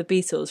shot of the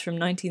Beatles from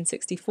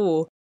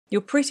 1964, you're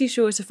pretty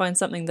sure to find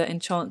something that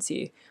enchants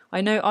you.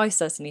 I know I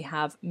certainly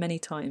have many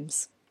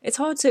times. It's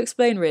hard to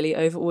explain really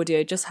over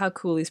audio just how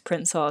cool these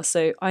prints are,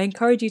 so I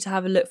encourage you to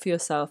have a look for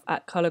yourself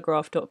at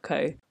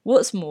colourgraph.co.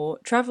 What's more,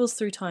 Travels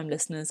Through Time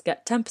listeners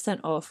get 10%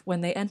 off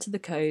when they enter the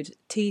code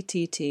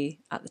TTT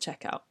at the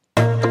checkout.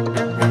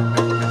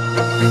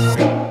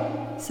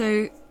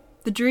 So,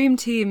 the dream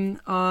team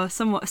are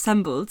somewhat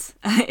assembled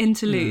in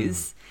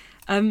Toulouse.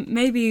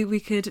 Maybe we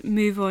could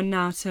move on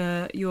now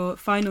to your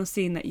final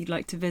scene that you'd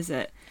like to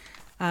visit.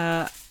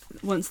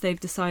 Once they've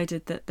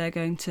decided that they're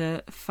going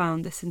to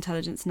found this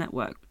intelligence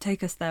network.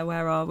 Take us there,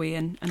 where are we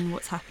and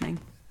what's happening?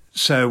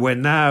 So we're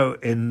now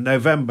in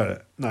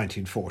November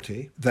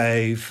 1940.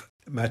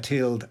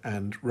 Mathilde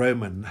and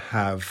Roman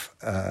have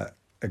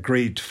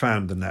agreed to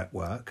found the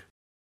network.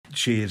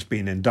 She has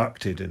been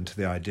inducted into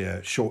the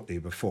idea shortly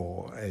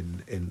before,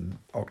 in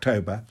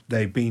October.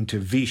 They've been to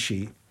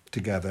Vichy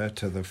together,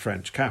 to the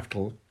French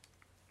capital,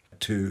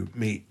 to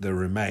meet the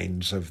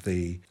remains of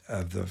the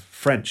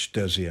French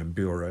Deuxième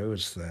Bureau,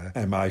 as their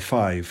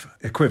MI5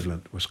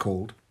 equivalent was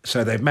called.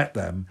 So they've met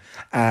them,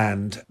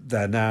 and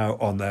they're now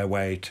on their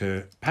way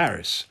to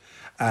Paris.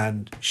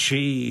 And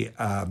she,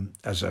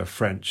 as a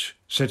French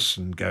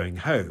citizen going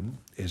home,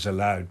 is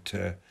allowed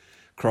to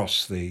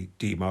cross the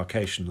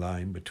demarcation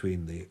line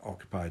between the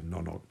occupied and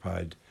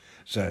non-occupied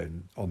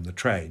zone on the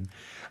train.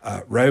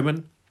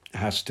 Roman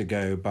has to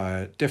go by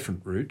a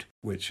different route,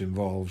 which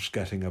involves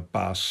getting a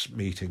bus,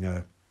 meeting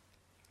a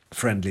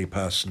friendly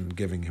person,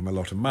 giving him a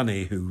lot of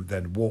money, who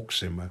then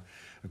walks him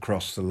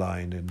across the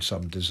line in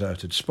some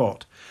deserted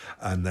spot,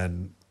 and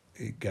then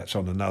he gets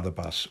on another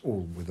bus,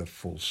 all with the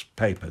false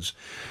papers.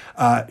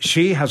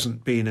 She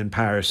hasn't been in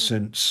Paris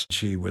since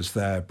she was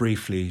there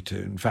briefly to,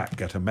 in fact,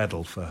 get a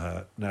medal for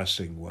her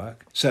nursing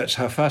work. So it's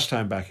her first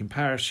time back in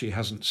Paris. She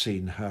hasn't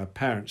seen her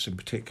parents, in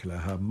particular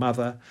her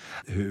mother,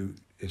 who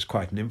is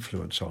quite an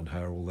influence on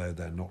her, although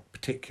they're not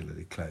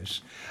particularly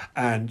close.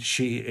 And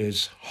she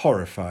is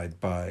horrified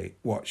by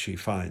what she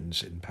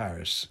finds in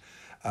Paris.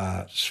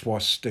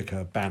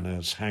 Swastika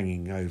banners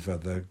hanging over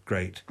the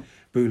great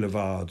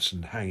boulevards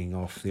and hanging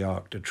off the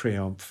Arc de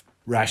Triomphe.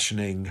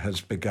 Rationing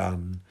has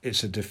begun.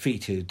 It's a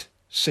defeated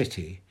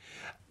city.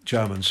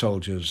 German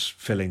soldiers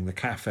filling the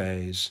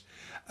cafes.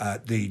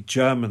 The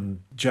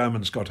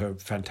Germans got a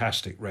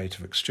fantastic rate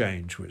of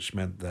exchange, which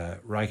meant their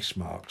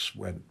Reichsmarks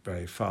went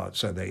very far,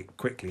 so they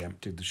quickly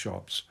emptied the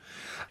shops.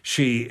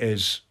 She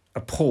is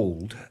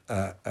appalled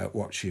at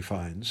what she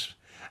finds,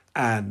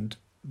 and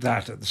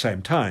that at the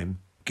same time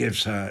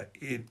gives her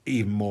an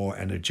even more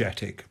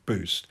energetic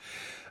boost.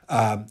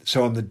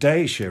 So on the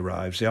day she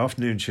arrives, the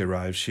afternoon she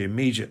arrives, she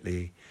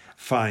immediately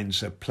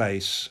finds a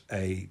place,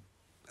 a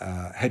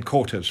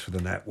headquarters for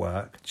the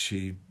network.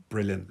 She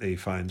brilliantly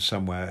finds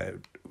somewhere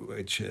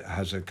which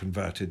has a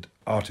converted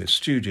artist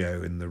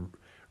studio in the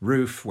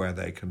roof, where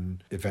they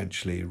can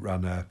eventually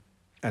run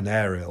an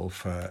aerial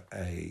for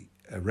a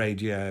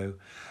radio.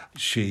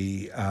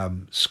 She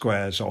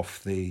squares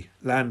off the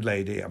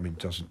landlady.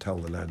 Doesn't tell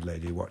the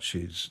landlady what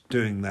she's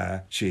doing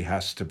there. She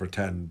has to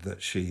pretend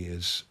that she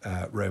is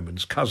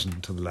Roman's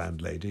cousin to the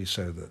landlady,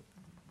 so that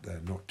there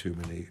are not too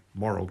many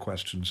moral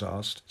questions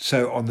asked.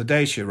 So on the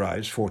day she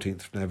arrives,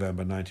 14th of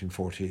November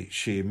 1940,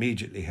 she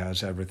immediately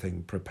has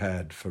everything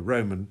prepared for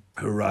Roman,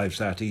 who arrives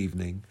that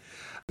evening.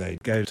 They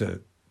go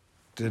to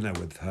dinner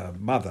with her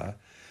mother,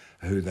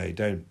 who they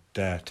don't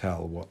dare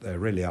tell what they're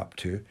really up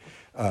to.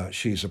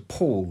 She's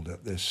appalled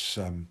at this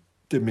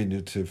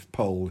diminutive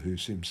Pole who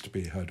seems to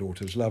be her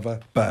daughter's lover,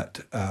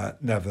 but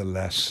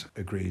nevertheless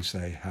agrees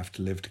they have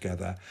to live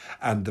together.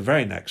 And the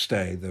very next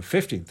day, the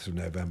 15th of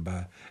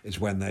November,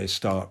 is when they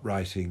start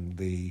writing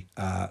the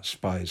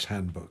Spy's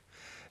Handbook.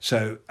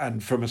 So,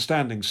 and from a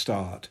standing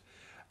start,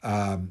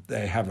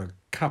 they have a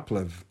couple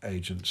of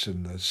agents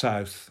in the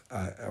south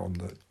on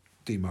the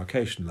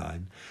demarcation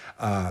line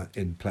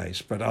in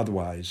place, but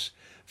otherwise,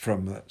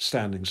 from a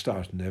standing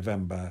start in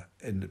November,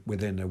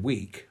 within a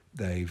week,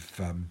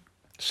 they've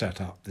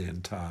set up the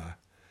entire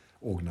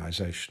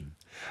organisation.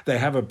 They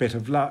have a bit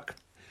of luck.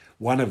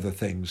 One of the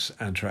things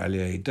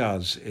Interallié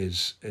does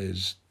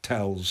is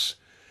tells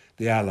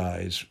the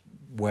Allies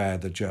where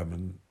the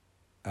German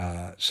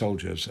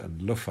soldiers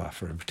and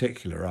Luftwaffe in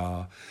particular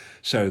are,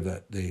 so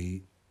that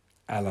the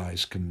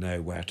Allies can know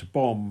where to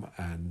bomb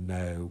and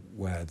know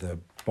where the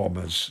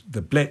bombers.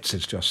 The Blitz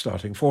is just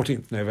starting.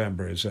 14th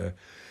November is a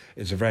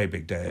very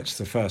big day. It's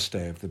the first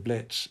day of the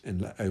Blitz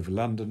over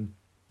London.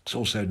 It's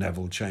also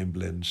Neville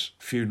Chamberlain's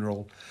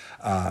funeral.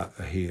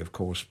 He, of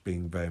course,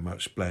 being very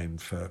much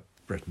blamed for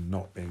Britain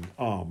not being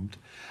rearmed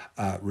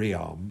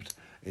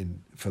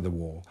for the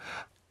war.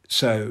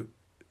 So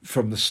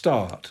from the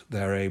start,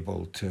 they're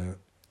able to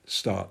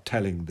start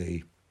telling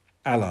the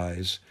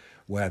Allies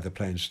where the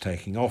planes are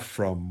taking off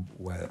from,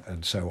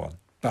 and so on.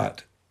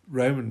 But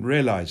Roman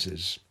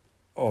realises,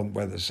 on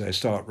whether they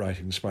start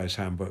writing the Spy's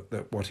Handbook,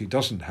 that what he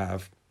doesn't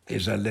have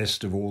is a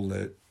list of all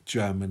the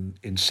German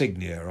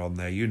insignia on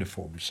their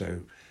uniforms,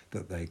 so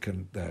that they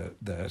can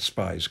their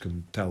spies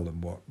can tell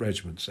them what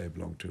regiments they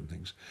belong to and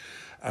things.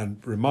 And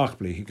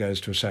remarkably, he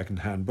goes to a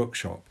second-hand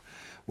bookshop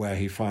where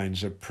he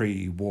finds a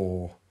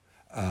pre-war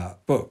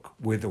book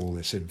with all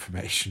this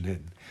information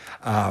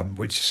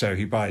in, so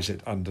he buys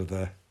it under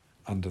the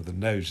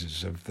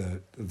noses of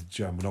the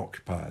German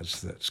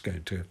occupiers that's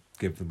going to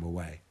give them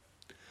away.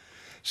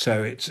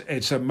 So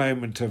it's a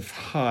moment of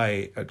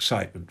high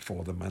excitement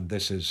for them, and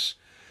this is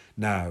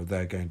now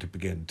they're going to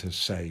begin to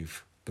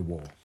save the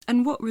war.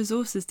 And what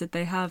resources did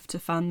they have to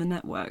found the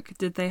network?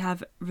 Did they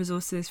have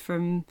resources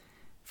from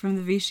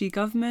the Vichy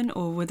government,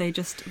 or were they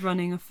just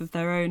running out of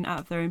their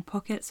own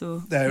pockets? Or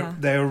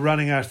they were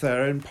running out of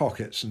their own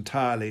pockets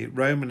entirely.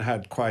 Roman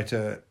had quite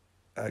a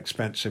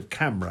expensive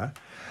camera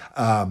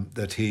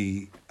that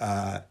he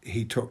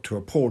took to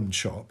a pawn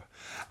shop,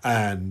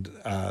 and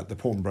the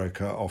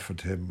pawnbroker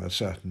offered him a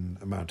certain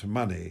amount of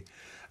money,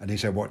 and he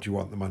said, "What do you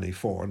want the money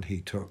for?" And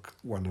he took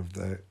one of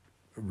the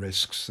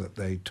risks that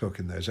they took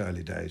in those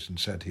early days and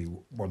said he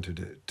wanted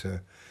it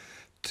to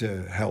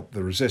help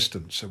the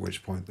resistance, at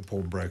which point the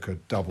pawnbroker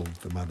doubled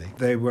the money.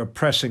 They were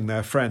pressing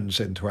their friends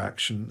into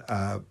action.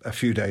 A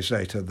few days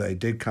later, they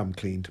did come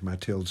clean to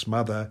Mathilde's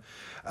mother,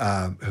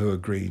 who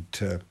agreed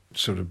to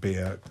sort of be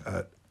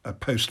a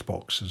post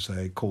box, as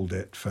they called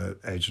it, for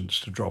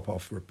agents to drop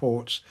off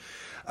reports.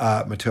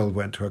 Mathilde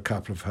went to a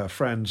couple of her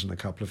friends and a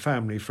couple of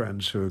family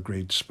friends who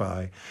agreed to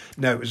spy.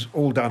 No, it was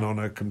all done on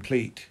a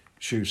complete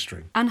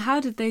shoestring. And how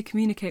did they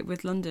communicate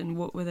with London?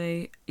 How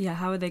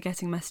were they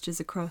getting messages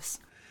across?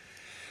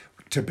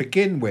 To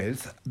begin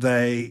with,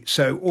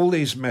 so all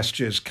these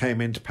messages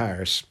came into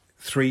Paris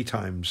 3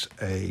 times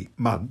a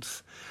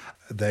month.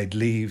 They'd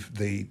leave,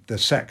 the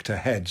sector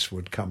heads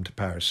would come to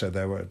Paris, so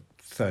there were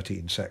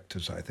 13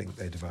 sectors, I think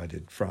they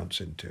divided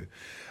France into.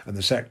 And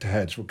the sector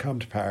heads would come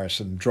to Paris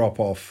and drop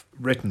off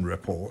written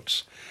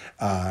reports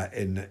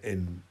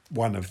in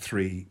one of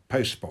 3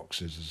 post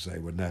boxes, as they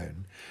were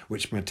known,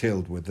 which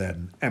Mathilde would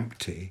then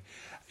empty.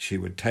 She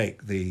would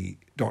take the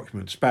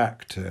documents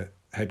back to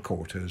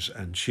headquarters,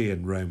 and she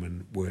and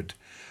Roman would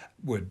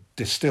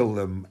distill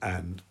them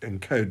and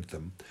encode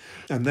them.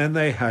 And then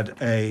they had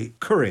a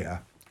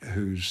courier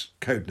whose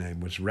code name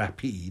was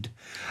Rapide.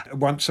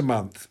 Once a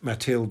month,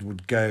 Mathilde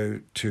would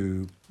go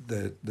to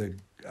the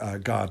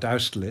Gare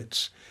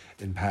d'Austerlitz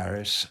in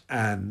Paris,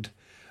 and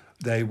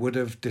they would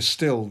have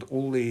distilled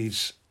all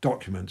these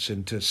documents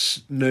into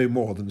no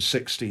more than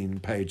 16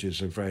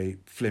 pages of very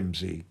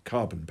flimsy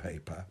carbon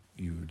paper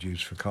you would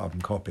use for carbon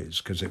copies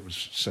because it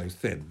was so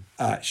thin.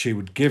 She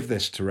would give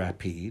this to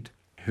Rapide,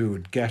 who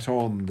would get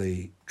on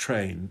the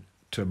train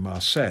to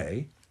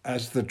Marseille.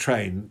 As the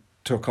train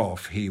took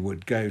off, he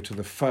would go to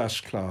the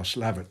first-class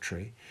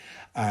lavatory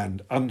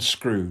and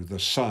unscrew the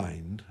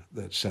sign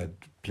that said,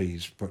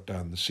 "Please put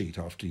down the seat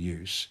after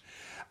use,"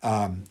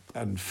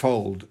 and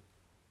fold,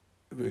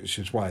 which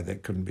is why there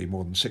couldn't be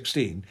more than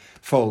 16,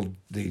 fold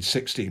the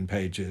 16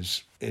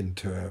 pages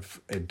into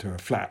a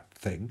flat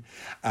thing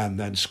and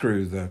then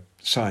screw the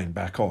sign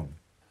back on.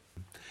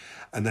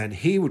 And then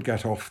he would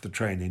get off the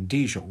train in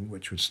Dijon,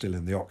 which was still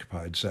in the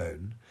occupied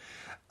zone.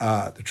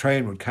 The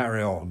train would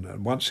carry on,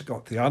 and once it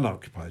got to the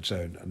unoccupied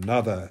zone,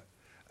 another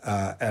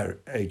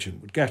agent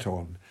would get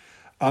on,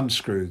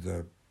 unscrew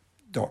the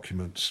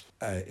documents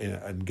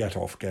and get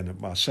off again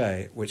at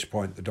Marseille, at which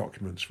point the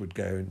documents would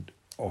go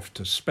off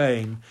to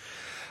Spain,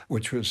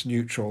 which was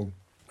neutral,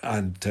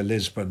 and to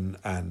Lisbon,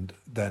 and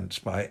thence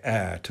by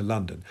air to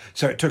London.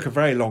 So it took a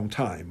very long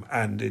time,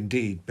 and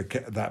indeed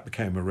that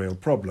became a real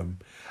problem.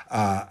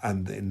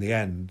 And in the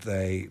end,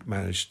 they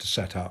managed to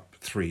set up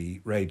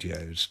 3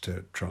 radios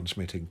to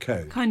transmit in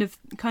code. Kind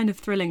of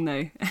thrilling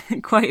though,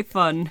 quite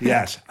fun.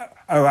 Yes,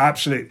 oh,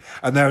 absolutely.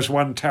 And there was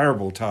one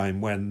terrible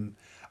time when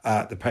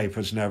the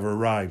papers never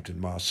arrived in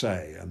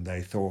Marseille, and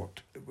they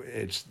thought,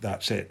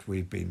 that's it,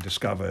 we've been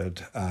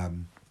discovered.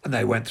 And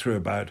they went through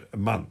about a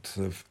month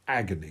of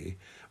agony,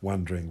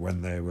 wondering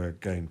when they were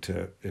going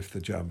to, if the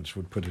Germans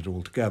would put it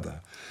all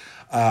together.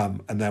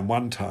 And then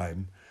one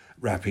time,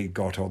 Rapide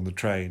got on the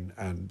train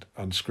and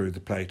unscrewed the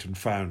plate and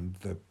found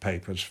the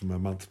papers from a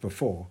month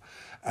before,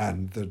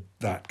 and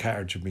that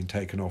carriage had been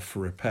taken off for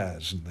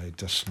repairs, and they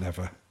just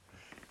never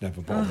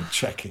bothered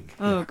checking.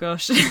 Oh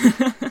gosh.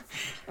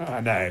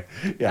 I know.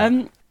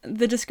 Yeah.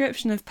 The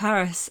description of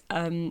Paris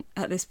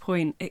at this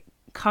point, it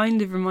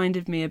kind of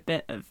reminded me a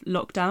bit of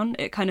lockdown.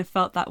 It kind of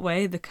felt that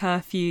way. The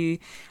curfew,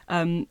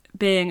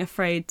 being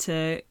afraid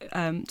to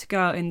go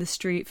out in the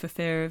street for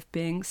fear of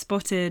being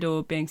spotted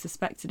or being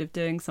suspected of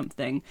doing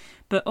something.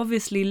 But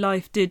obviously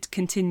life did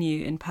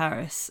continue in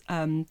Paris,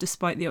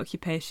 despite the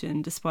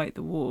occupation, despite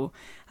the war,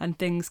 and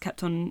things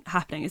kept on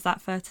happening. Is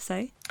that fair to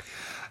say?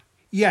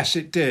 Yes,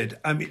 it did.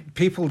 I mean,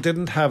 people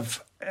didn't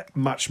have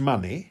much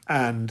money,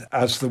 and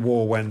as the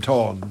war went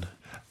on,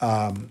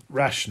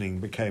 rationing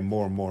became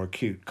more and more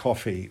acute.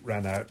 Coffee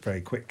ran out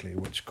very quickly,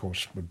 which of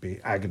course would be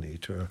agony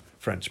to a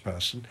French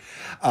person.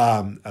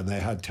 And they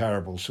had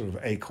terrible sort of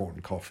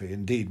acorn coffee.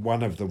 Indeed,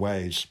 one of the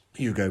ways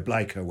Hugo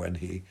Bleicher, when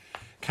he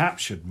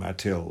captured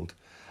Mathilde,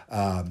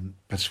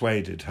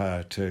 persuaded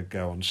her to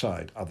go on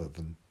side, other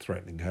than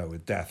threatening her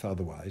with death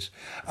otherwise,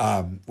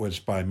 was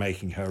by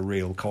making her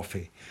real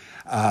coffee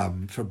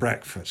for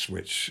breakfast,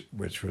 which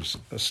was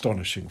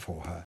astonishing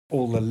for her.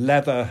 All the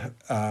leather,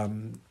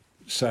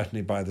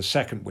 certainly by the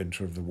second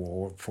winter of the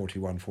war,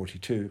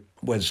 41-42,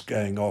 was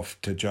going off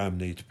to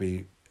Germany to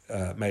be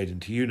made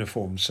into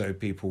uniforms, so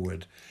people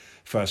would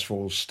first of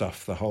all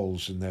stuff the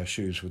holes in their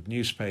shoes with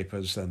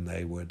newspapers, then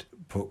they would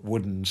put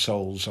wooden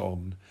soles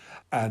on,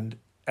 and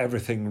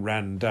everything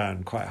ran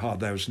down quite hard.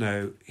 There was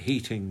no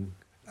heating.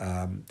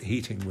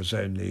 Heating was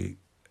only,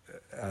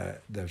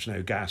 there was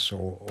no gas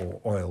or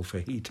oil for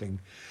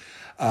heating.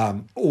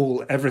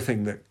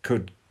 Everything that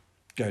could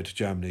go to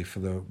Germany for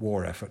the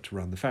war effort to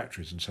run the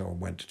factories and so on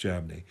went to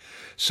Germany.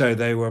 So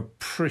they were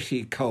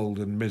pretty cold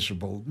and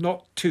miserable.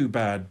 Not too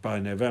bad by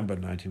November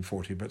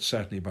 1940, but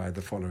certainly by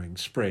the following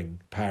spring,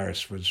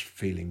 Paris was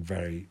feeling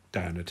very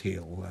down at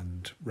heel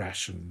and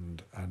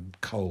rationed and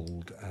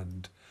cold,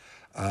 and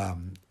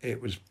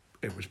it was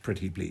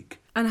pretty bleak.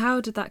 And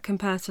how did that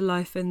compare to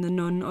life in the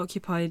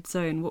non-occupied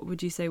zone? What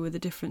would you say were the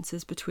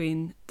differences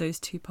between those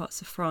two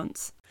parts of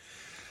France?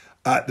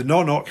 The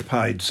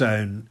non-occupied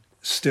zone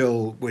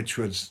still,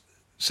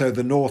 so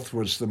the north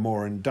was the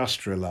more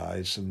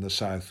industrialised and the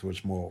south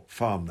was more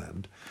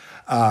farmland.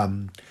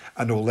 And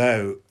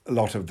although a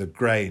lot of the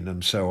grain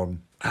and so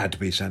on had to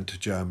be sent to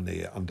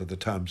Germany under the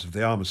terms of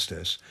the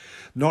armistice,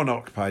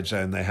 non-occupied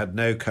zone, they had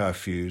no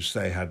curfews,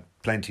 they had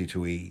plenty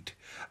to eat.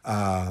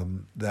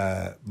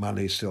 Their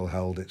money still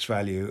held its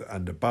value,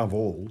 and above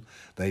all,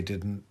 they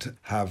didn't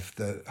have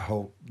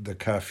the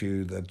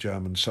curfew, the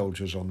German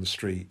soldiers on the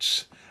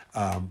streets,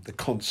 the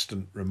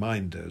constant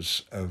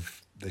reminders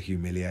of the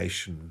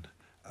humiliation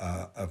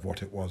of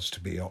what it was to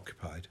be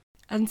occupied.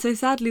 And so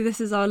sadly this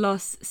is our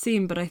last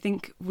scene, but I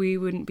think we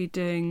wouldn't be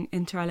doing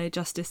Inter Alia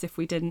justice if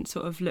we didn't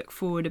sort of look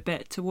forward a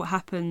bit to what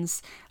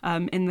happens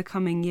in the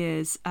coming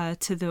years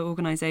to the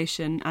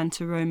organisation and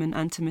to Roman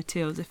and to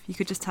Mathilde. If you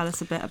could just tell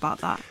us a bit about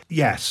that.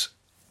 Yes.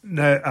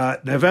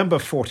 November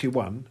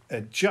 41,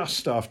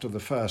 just after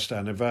the first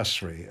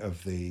anniversary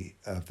of the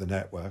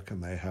network,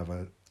 and they have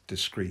a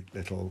discreet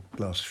little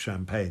glass of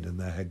champagne in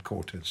their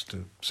headquarters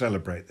to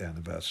celebrate the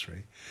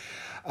anniversary,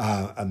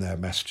 and their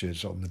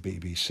messages on the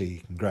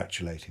BBC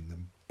congratulating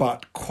them.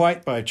 But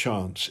quite by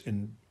chance,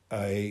 in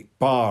a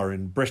bar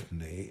in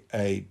Brittany,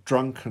 a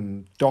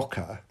drunken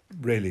docker,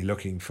 really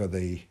looking for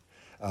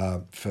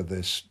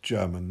this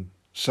German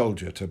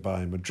soldier to buy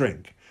him a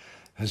drink,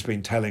 has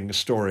been telling a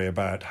story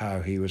about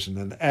how he was in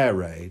an air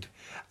raid,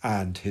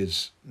 and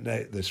this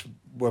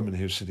woman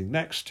he was sitting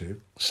next to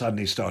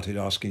suddenly started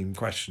asking him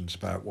questions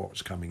about what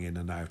was coming in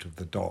and out of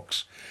the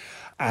docks.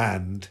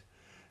 And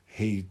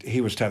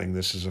he was telling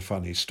this as a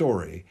funny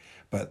story,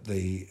 but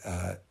the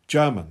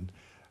German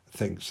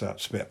thinks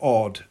that's a bit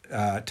odd,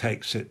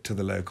 takes it to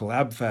the local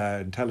Abwehr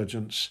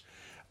intelligence,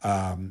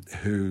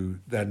 who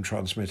then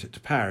transmit it to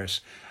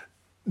Paris.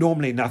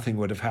 Normally nothing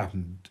would have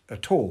happened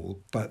at all,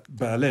 but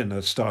Berlin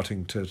are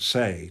starting to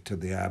say to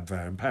the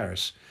Abwehr in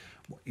Paris,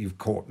 you've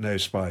caught no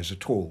spies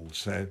at all.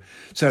 So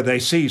they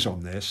seize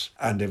on this,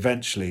 and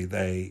eventually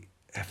they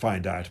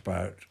find out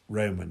about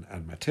Roman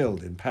and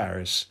Mathilde in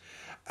Paris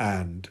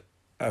and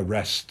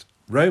arrest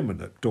Roman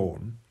at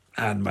dawn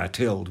and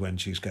Mathilde when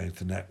she's going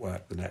to the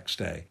network the next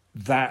day.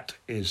 That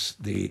is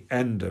the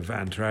end of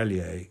Inter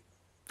Alia,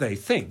 they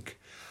think.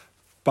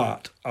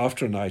 But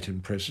after a night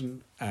in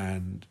prison,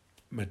 and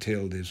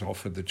Mathilde is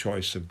offered the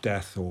choice of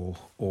death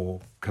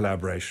or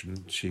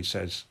collaboration, she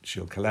says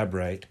she'll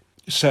collaborate.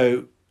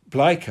 So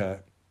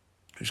Bleicher,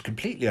 who's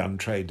completely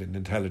untrained in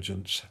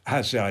intelligence,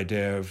 has the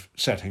idea of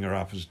setting her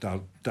up as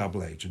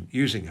double agent,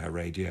 using her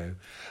radio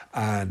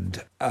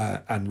and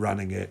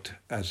running it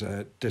as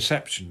a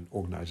deception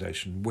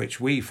organisation, which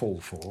we fall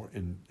for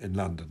in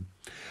London.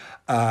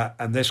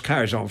 And this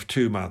carries on for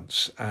 2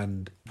 months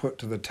and put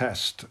to the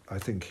test. I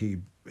think he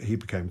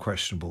became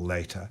questionable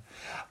later.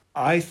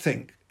 I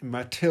think in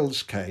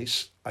Mathilde's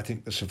case, I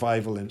think the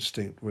survival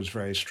instinct was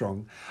very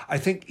strong. I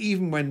think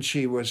even when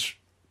she was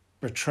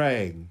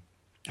betraying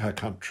her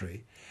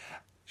country,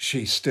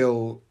 she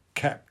still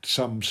kept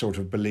some sort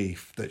of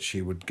belief that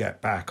she would get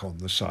back on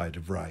the side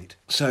of right.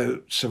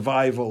 So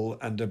survival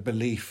and a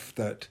belief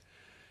that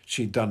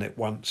she'd done it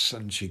once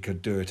and she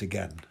could do it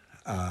again.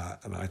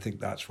 And I think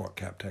that's what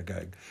kept her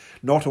going.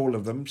 Not all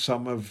of them.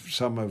 Some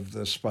of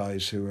the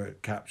spies who were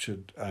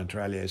captured, inter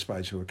alia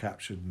spies who were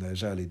captured in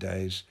those early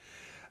days,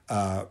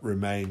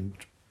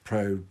 remained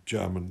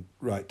pro-German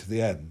right to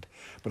the end.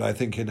 But I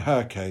think in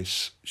her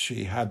case,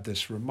 she had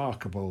this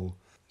remarkable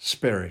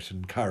spirit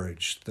and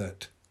courage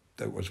that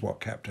was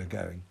what kept her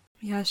going.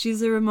 Yeah,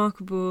 she's a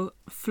remarkable,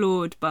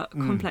 flawed but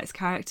complex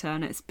character,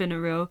 and it's been a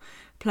real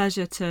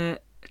pleasure to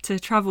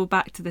travel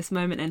back to this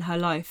moment in her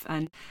life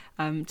and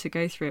to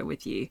go through it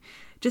with you.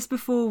 Just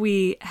before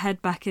we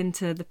head back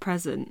into the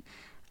present,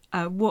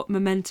 what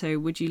memento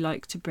would you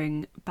like to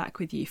bring back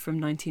with you from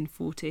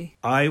 1940?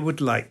 I would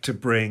like to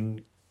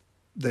bring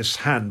this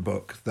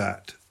handbook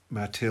that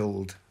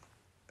Mathilde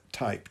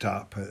typed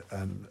up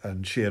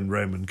and she and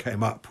Roman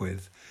came up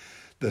with,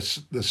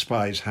 the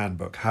Spies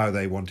Handbook, how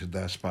they wanted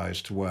their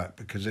spies to work,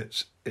 because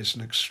it's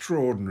an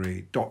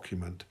extraordinary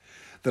document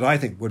that I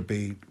think would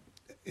be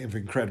of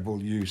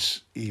incredible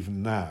use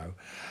even now,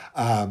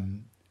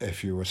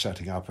 if you were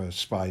setting up a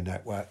spy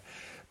network.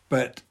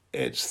 But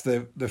it's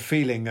the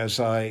feeling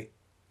as I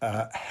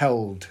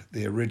held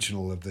the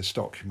original of this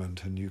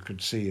document, and you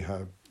could see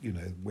her,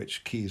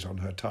 which keys on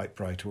her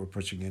typewriter were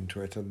pushing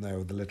into it, and there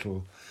were the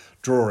little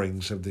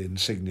drawings of the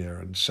insignia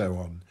and so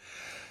on.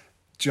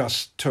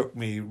 Just took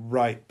me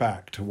right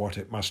back to what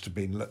it must have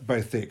been,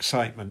 both the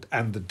excitement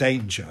and the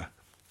danger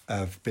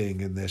of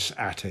being in this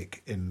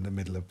attic in the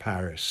middle of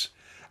Paris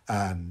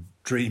and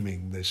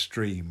dreaming this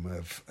dream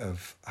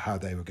of how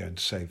they were going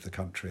to save the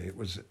country. It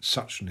was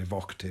such an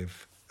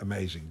evocative,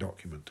 amazing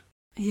document.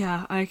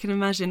 Yeah, I can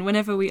imagine.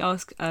 Whenever we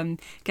ask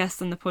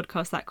guests on the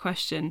podcast that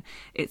question,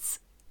 it's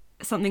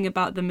something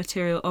about the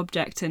material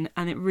object and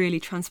it really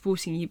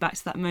transporting you back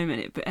to that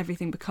moment.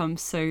 Everything becomes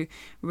so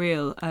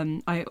real.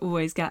 I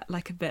always get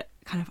like a bit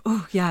kind of,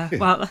 oh yeah,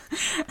 wow,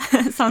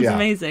 sounds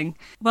amazing.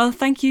 Well,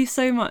 thank you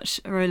so much,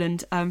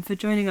 Roland, for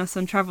joining us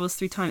on Travels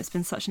Through Time. It's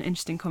been such an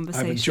interesting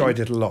conversation. I've enjoyed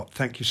it a lot.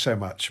 Thank you so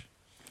much.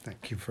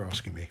 Thank you for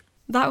asking me.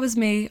 That was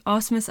me,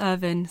 Artemis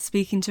Irvin,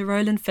 speaking to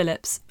Roland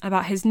Phillips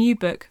about his new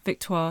book,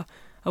 Victoire,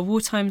 a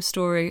wartime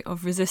story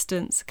of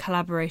resistance,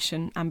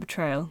 collaboration and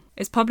betrayal.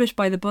 It's published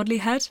by The Bodley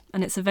Head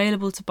and it's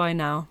available to buy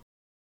now.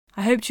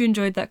 I hope you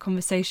enjoyed that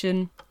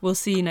conversation. We'll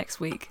see you next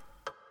week.